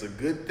a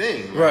good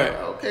thing. Like, right.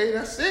 Okay,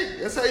 that's it.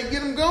 That's how you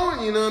get them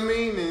going, you know what I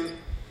mean? And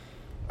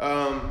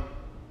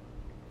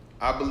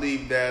I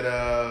believe that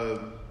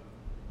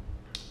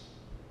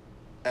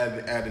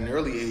at an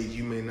early age,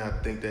 you may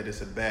not think that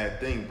it's a bad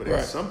thing, but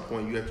at some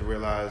point you have to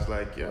realize,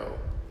 like, yo,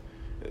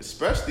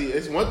 especially,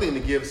 it's one thing to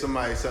give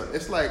somebody something.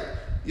 It's like,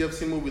 you ever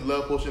seen the movie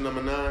Love Potion No.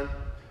 9?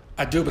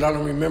 I do, but I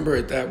don't remember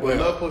it that well.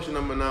 Love Potion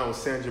No. 9 was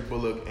Sandra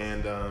Bullock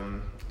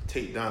and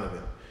Tate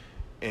Donovan.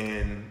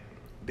 And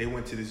they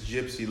went to this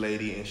gypsy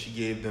lady, and she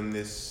gave them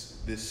this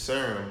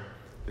serum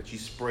that you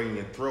spray in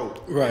your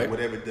throat. Right. And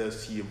whatever it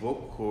does to your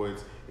vocal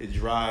cords, it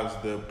drives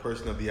the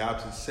person of the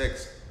opposite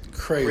sex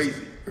crazy.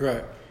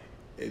 Right.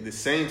 The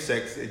same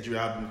sex, it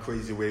drives them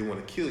crazy where they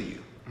want to kill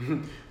you.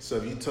 So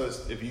if you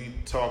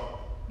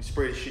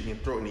spray the shit in your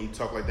throat and you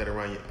talk like that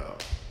around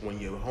one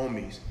of your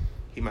homies,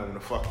 he might want to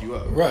fuck you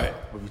up. Right.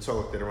 But if you talk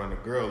like that around a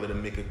girl, it'll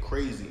make her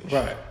crazy.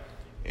 Right.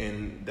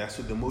 and that's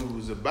what the movie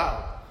was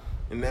about.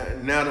 And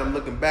now that I'm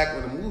looking back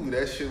on the movie,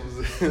 that shit was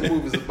the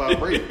movie was about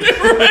rape.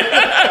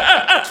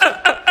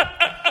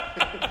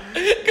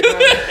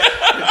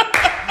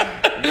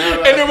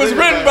 And it was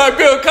written by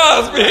Bill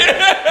Cosby.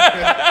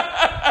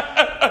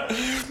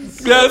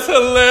 That's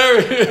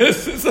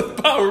hilarious. It's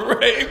about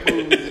rape.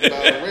 It's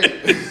about rape.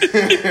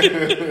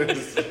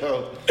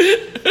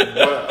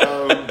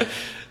 But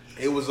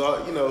it was all,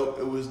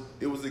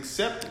 it was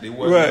accepted. It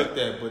wasn't like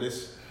that, but it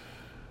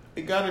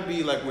got to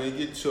be like when you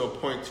get to a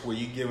point where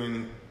you're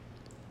giving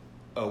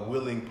a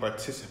willing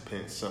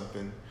participant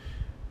something,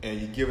 and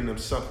you're giving them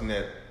something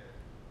that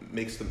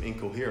makes them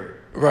incoherent.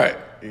 Right.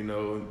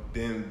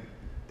 Then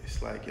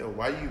it's like, yo,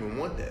 why you even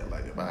want that?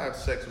 Like, if I have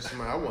sex with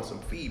somebody, I want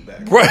some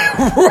feedback. Right.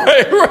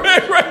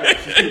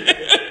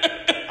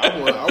 I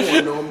want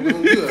to know I'm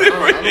doing good.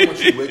 I don't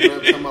want you waking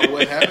up talking about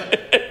what happened.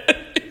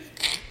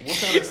 What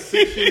kind of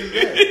sick shit is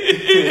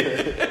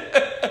that?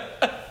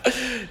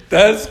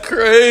 That's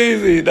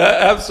crazy.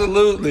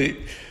 Absolutely.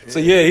 So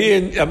yeah,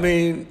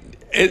 you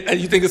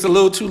think it's a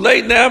little too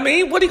late now? I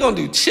mean, what are you gonna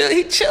do?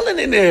 He chilling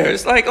in there.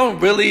 It's like,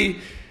 really?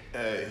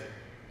 Hey,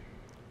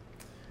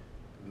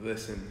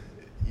 listen.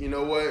 You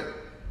know what?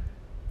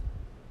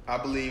 I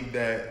believe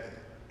that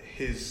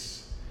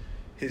his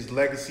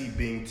legacy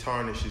being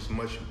tarnished is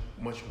much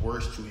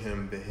worse to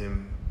him than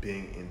him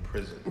being in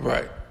prison.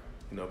 Right.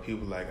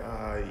 People like,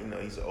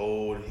 he's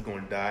old, he's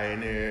gonna die in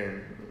there,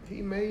 and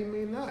he may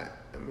not.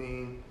 I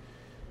mean,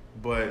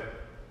 but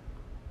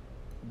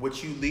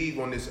what you leave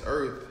on this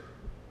earth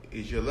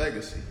is your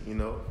legacy.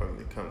 From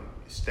the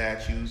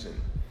statues and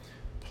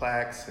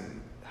plaques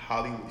and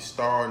Hollywood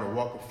star and the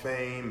Walk of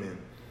Fame and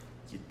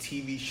your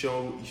TV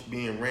show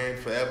being ran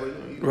forever.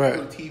 You right.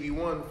 Go to TV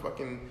One,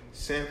 fucking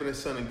Sanford and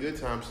Son and Good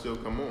Times still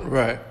come on.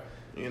 Right.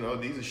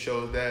 These are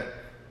shows that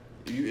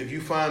if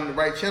you find the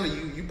right channel,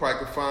 you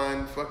probably could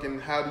find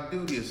fucking How to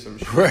Do This, some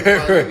shit. Right. You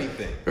find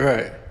anything.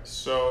 Right.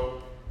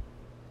 So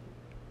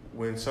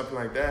when something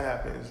like that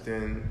happens,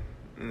 then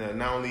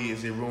not only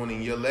is it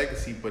ruining your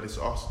legacy, but it's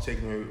also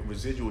taking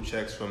residual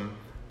checks from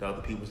the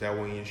other people that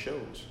were in your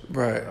shows.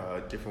 Right.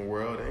 Different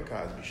World and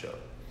Cosby Show.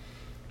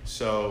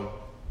 So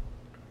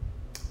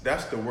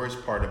that's the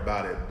worst part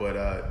about it.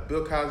 But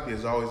Bill Cosby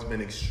has always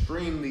been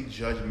extremely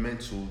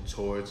judgmental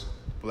towards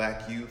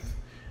black youth,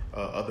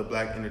 other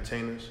black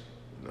entertainers.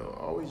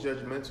 Always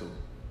judgmental.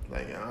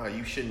 Like,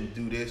 you shouldn't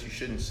do this, you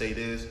shouldn't say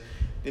this.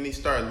 Then he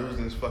started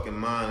losing his fucking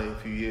mind a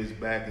few years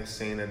back and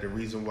saying that the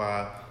reason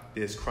why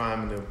there's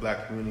crime in the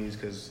black community is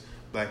because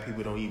black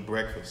people don't eat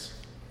breakfast.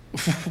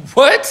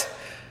 What?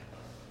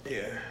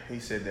 Yeah, he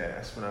said that.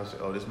 That's when I was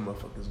like, oh, this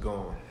motherfucker's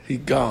gone. He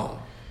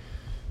gone.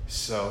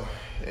 So,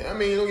 I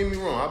mean, don't get me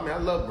wrong. I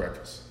love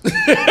breakfast. and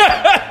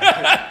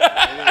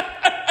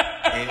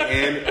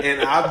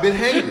I've been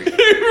hangry.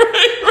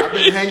 I've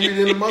been hangrier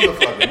than a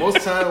motherfucker.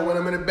 Most time when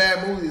I'm in a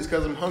bad mood, it's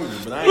because I'm hungry.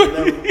 But I ain't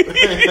never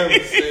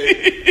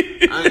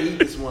said, I ain't eat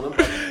this one. I'm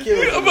about to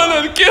kill somebody. I'm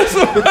about to kill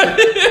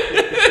somebody.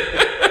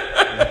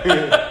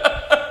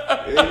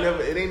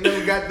 It ain't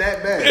never got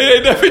that bad. It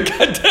ain't never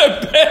got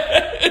that bad.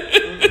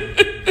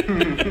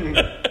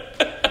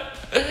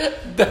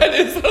 That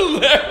is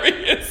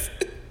hilarious.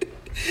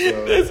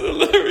 That's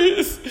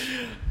hilarious.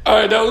 All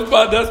right,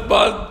 that's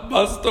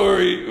my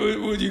story.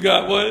 What you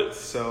got? What?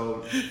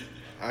 So,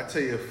 I'll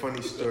tell you a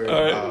funny story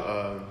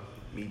about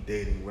me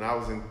dating. When I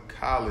was in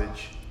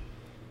college,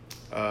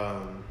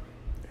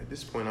 at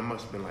this point I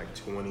must have been like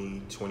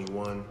 20,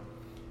 21.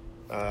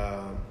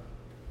 I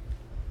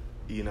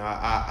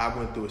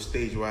went through a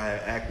stage where I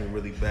had acne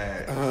really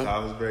bad. So I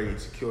was very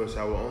insecure. So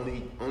I would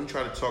only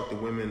try to talk to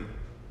women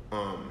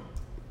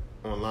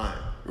online.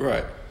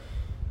 Right.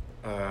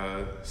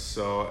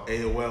 So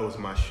AOL was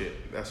my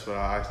shit. That's why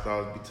I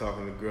started to be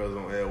talking to girls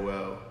on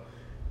AOL.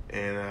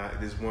 And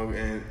this one,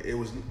 and it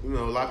was, a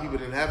lot of people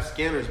didn't have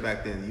scanners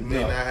back then. You may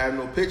not have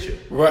no picture.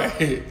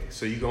 Right.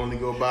 So you can only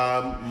go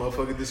by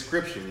motherfucking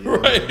description. You know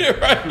right.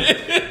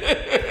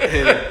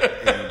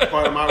 And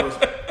part of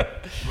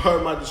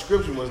my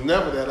description was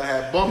never that I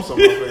had bumps on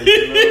my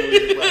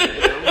face.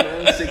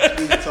 I'm 6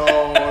 feet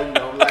tall,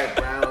 light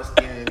brown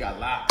skin, got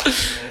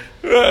locks.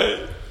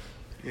 Right.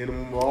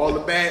 All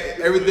the bad,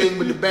 everything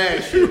but the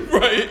bad shit.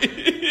 Right.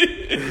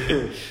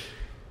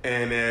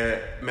 And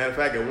matter of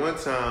fact, at one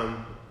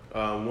time,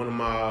 one of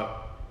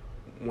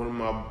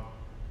my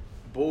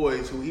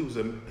boys, who he was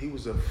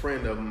a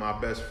friend of my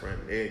best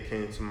friend, Ed,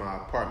 came to my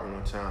apartment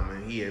one time,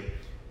 and he had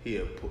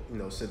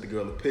sent the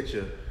girl a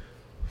picture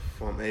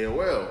from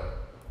AOL,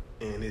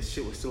 and his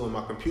shit was still on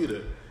my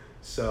computer.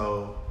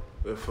 So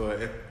if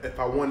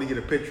I wanted to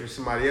get a picture of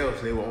somebody else,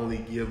 and they would only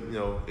give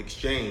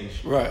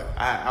exchange. Right.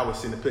 I would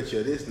send a picture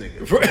of this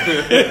nigga. Right.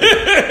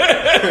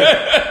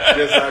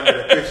 Just so I get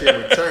a picture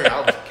in return. I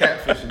was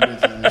catfishing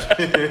bitches and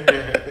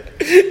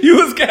shit. You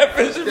was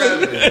catfishing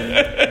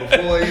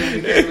before it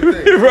even became a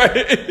thing.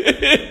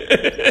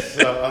 Right.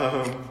 So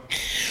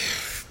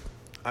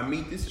I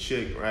meet this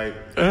chick, right,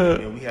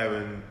 and we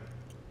having,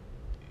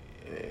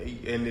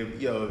 and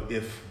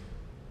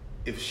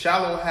if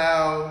Shallow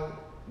Hal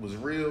was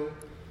real,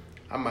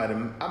 I might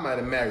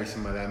have married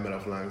somebody I met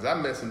offline. Cause I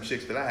met some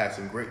chicks that I had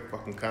some great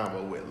fucking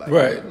combo with. Like,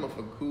 right. That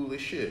motherfucker cool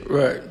as shit.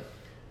 Right.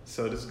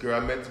 So I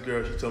met this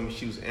girl. She told me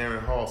she was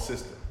Aaron Hall's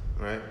sister.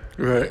 Right.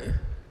 Right.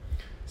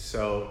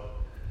 So,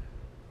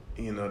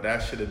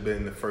 that should have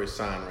been the first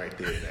sign right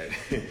there that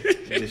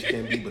you just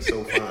can't be but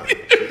so fine.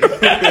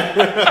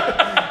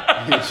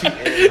 She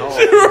Aaron Hall.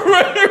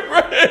 Right.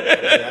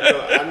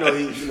 I know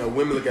he.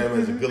 Women look at him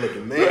as a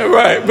good-looking man.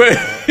 Right. But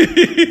that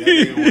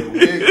nigga with a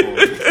wig on.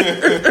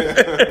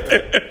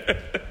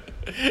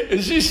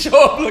 And she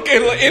show up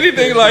looking like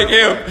anything like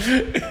him.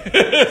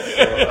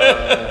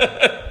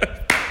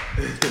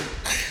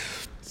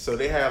 So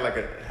they had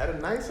a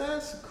nice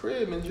ass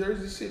crib in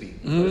Jersey City.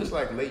 Mm-hmm. It's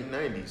like late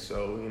 '90s.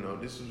 So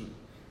this was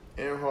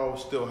Aaron Hall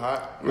was still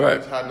hot. Right. He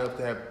was hot enough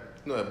to have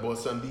that bought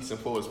something decent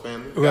for his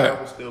family. Right.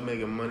 Guy was still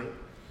making money.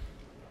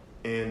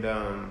 And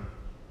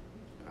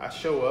I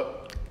show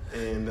up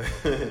and.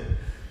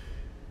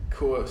 Of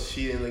course,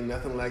 she didn't look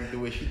nothing like the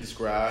way she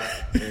described,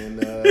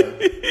 and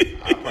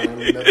I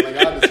probably look nothing like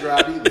I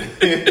described either.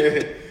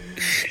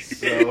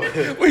 So,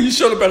 well, you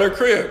showed up at her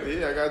crib.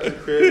 Yeah, I got to the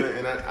crib,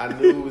 and I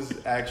knew it was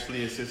actually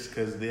his sister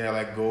because they had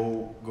like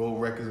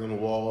gold records on the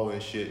wall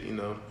and shit. It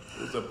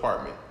was an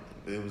apartment.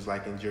 It was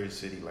like in Jersey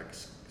City, like a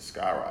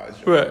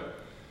skyrise. Right.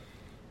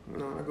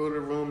 I go to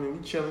the room and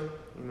we chilling,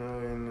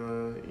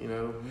 and we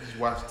just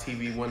watch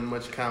TV. Wasn't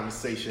much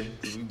conversation.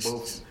 We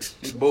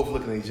both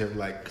looking at each other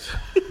like.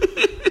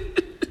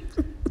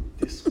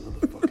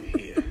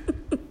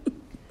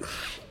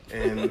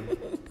 And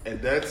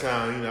at that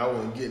time, I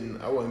wasn't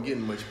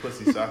getting much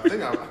pussy, so I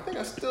think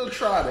I still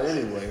tried it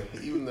anyway,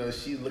 even though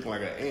she looked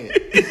like an ant.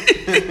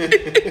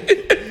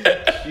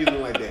 She looked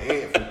like the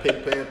ant from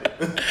Pink Panther.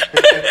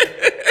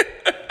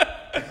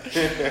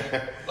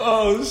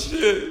 Oh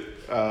shit!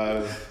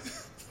 I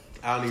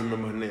don't even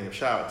remember her name.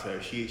 Shout out to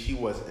her. She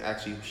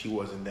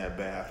wasn't that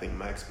bad. I think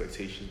my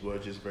expectations were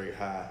just very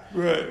high.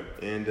 Right.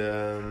 And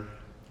I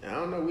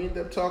don't know. We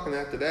ended up talking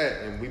after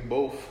that, and we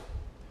both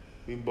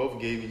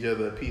gave each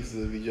other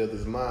pieces of each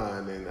other's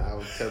mind, and I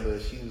would tell her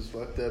she was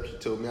fucked up. She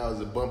told me I was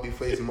a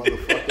bumpy-faced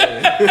motherfucker.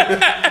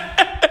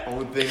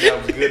 Only thing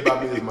that was good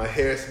about me was my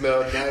hair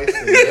smelled nice.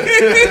 And,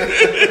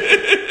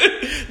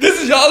 this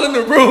is y'all in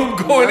the room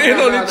going in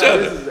on each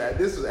other.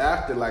 This was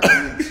after, like, we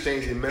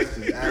exchanging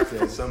messages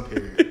after at some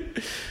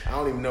period. I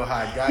don't even know how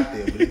I got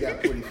there, but it got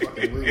pretty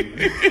fucking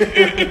rude. And,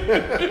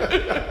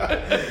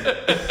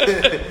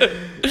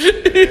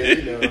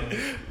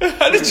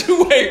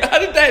 How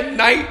did that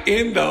night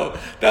end though?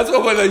 That's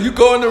what you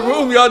go in the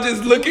room, y'all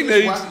just looking at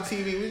each other.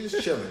 Watching TV, we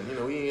just chilling.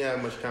 We didn't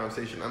have much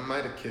conversation. I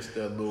might have kissed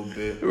her a little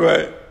bit.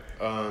 Right.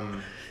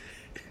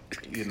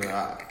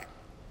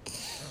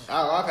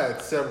 I've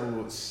had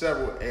several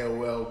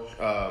AOL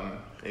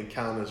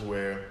encounters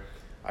where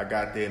I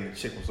got there and the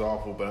chick was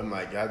awful, but I'm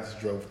like, I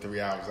just drove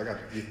 3 hours. I got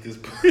to get this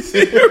pussy.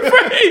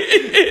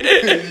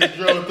 Right. Just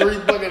drove 3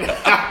 fucking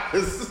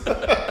hours.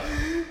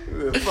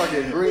 The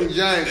fucking green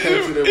giant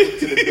comes to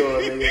the door,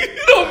 nigga. It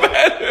don't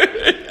matter.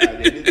 I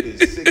did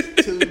this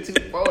 6'2",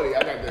 240.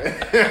 I got to.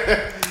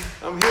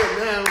 I'm here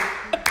now.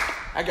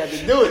 I got to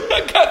do it.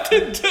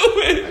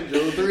 I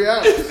drove 3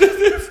 hours.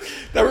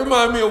 That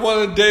reminds me of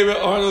one of David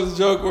Arnold's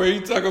joke where he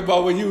talk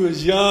about when you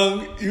was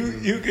young,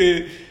 you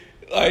could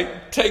like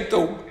it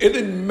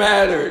didn't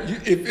matter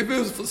if it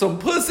was some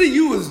pussy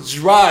you was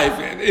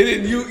driving. It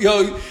didn't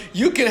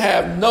you can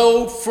have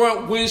no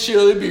front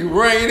windshield, it'd be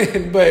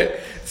raining, but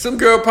some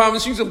girl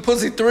promised you some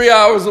pussy 3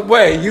 hours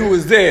away. You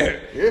was there.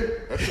 Yeah,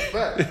 that's a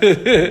fact.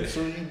 As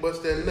soon as you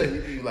bust that nut,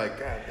 you be like,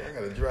 God damn, I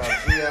gotta drive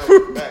 3 hours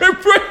back.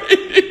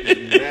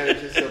 You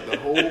manage yourself the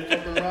whole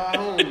fucking ride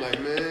home.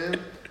 Like, man,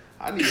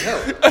 I need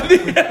help. I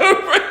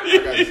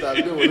gotta stop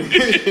doing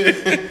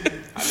it.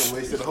 I done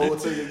wasted a whole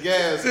tank of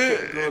gas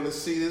going to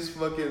see this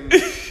fucking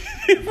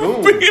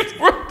goon.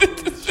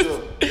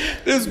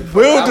 This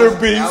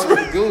wildebeest. I was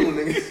a goon,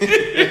 nigga.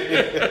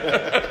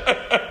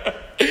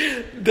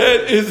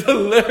 That is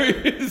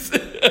hilarious.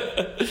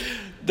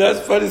 That's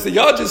funny. So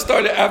y'all just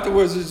started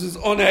afterwards, just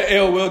on that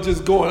AOL,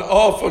 just going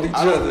off on each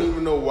other. I don't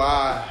even know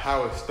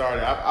how it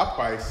started. I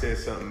probably said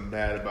something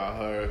bad about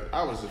her.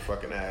 I was a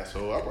fucking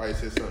asshole. I probably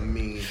said something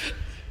mean,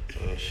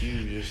 and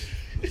she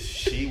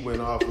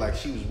went off like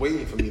she was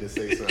waiting for me to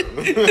say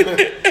something.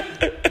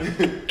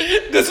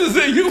 This is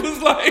it. You was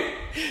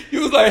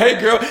like, hey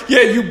girl,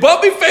 yeah, you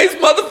bumpy faced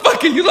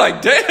motherfucker. You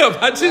like, damn,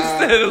 I just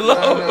said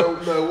hello.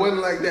 No, it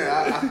wasn't like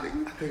that. I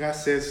think I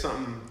said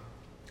something.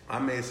 I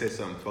may have said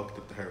something fucked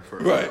up to her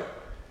first. Right.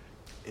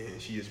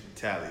 And she just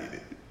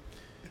retaliated.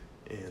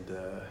 And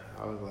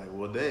I was like,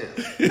 well, damn.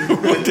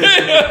 Well,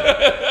 damn.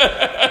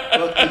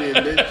 Fuck you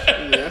then, bitch.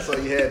 Yeah, that's all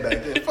you had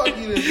back then. Fuck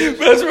you then, bitch.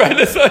 That's right.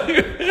 That's all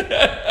you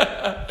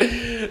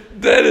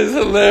That is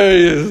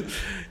hilarious.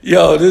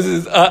 Yo, this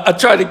is, I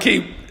try to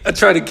keep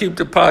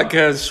the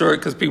podcast short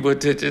because people's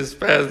attention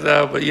spans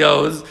out. But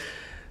yo, it's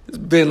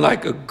been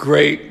like a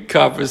great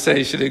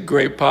conversation, a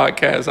great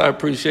podcast. I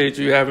appreciate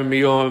you having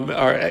me on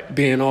or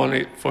being on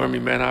it for me,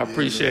 man. I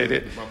appreciate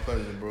it. My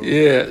pleasure, bro.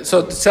 Yeah.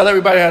 So tell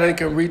everybody how they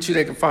can reach you,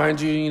 they can find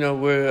you.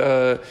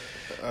 We're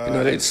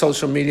They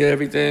social media,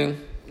 everything.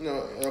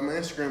 My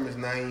Instagram is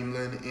Naim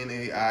Lynn,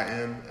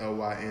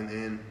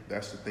 NaimLynn.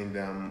 That's the thing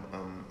that I'm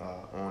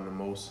on the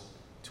most.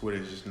 Twitter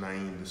is just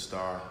Naim the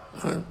Star.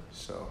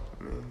 So,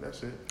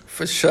 that's it.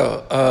 For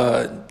sure.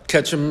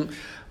 Catch him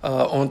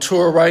on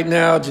tour right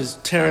now,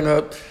 just tearing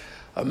up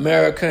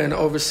America and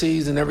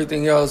overseas and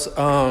everything else.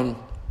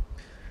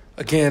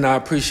 Again, I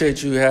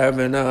appreciate you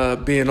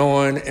being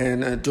on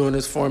and doing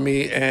this for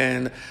me.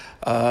 And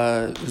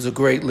it was a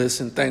great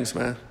listen. Thanks,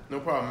 man. No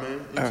problem,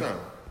 man. Anytime.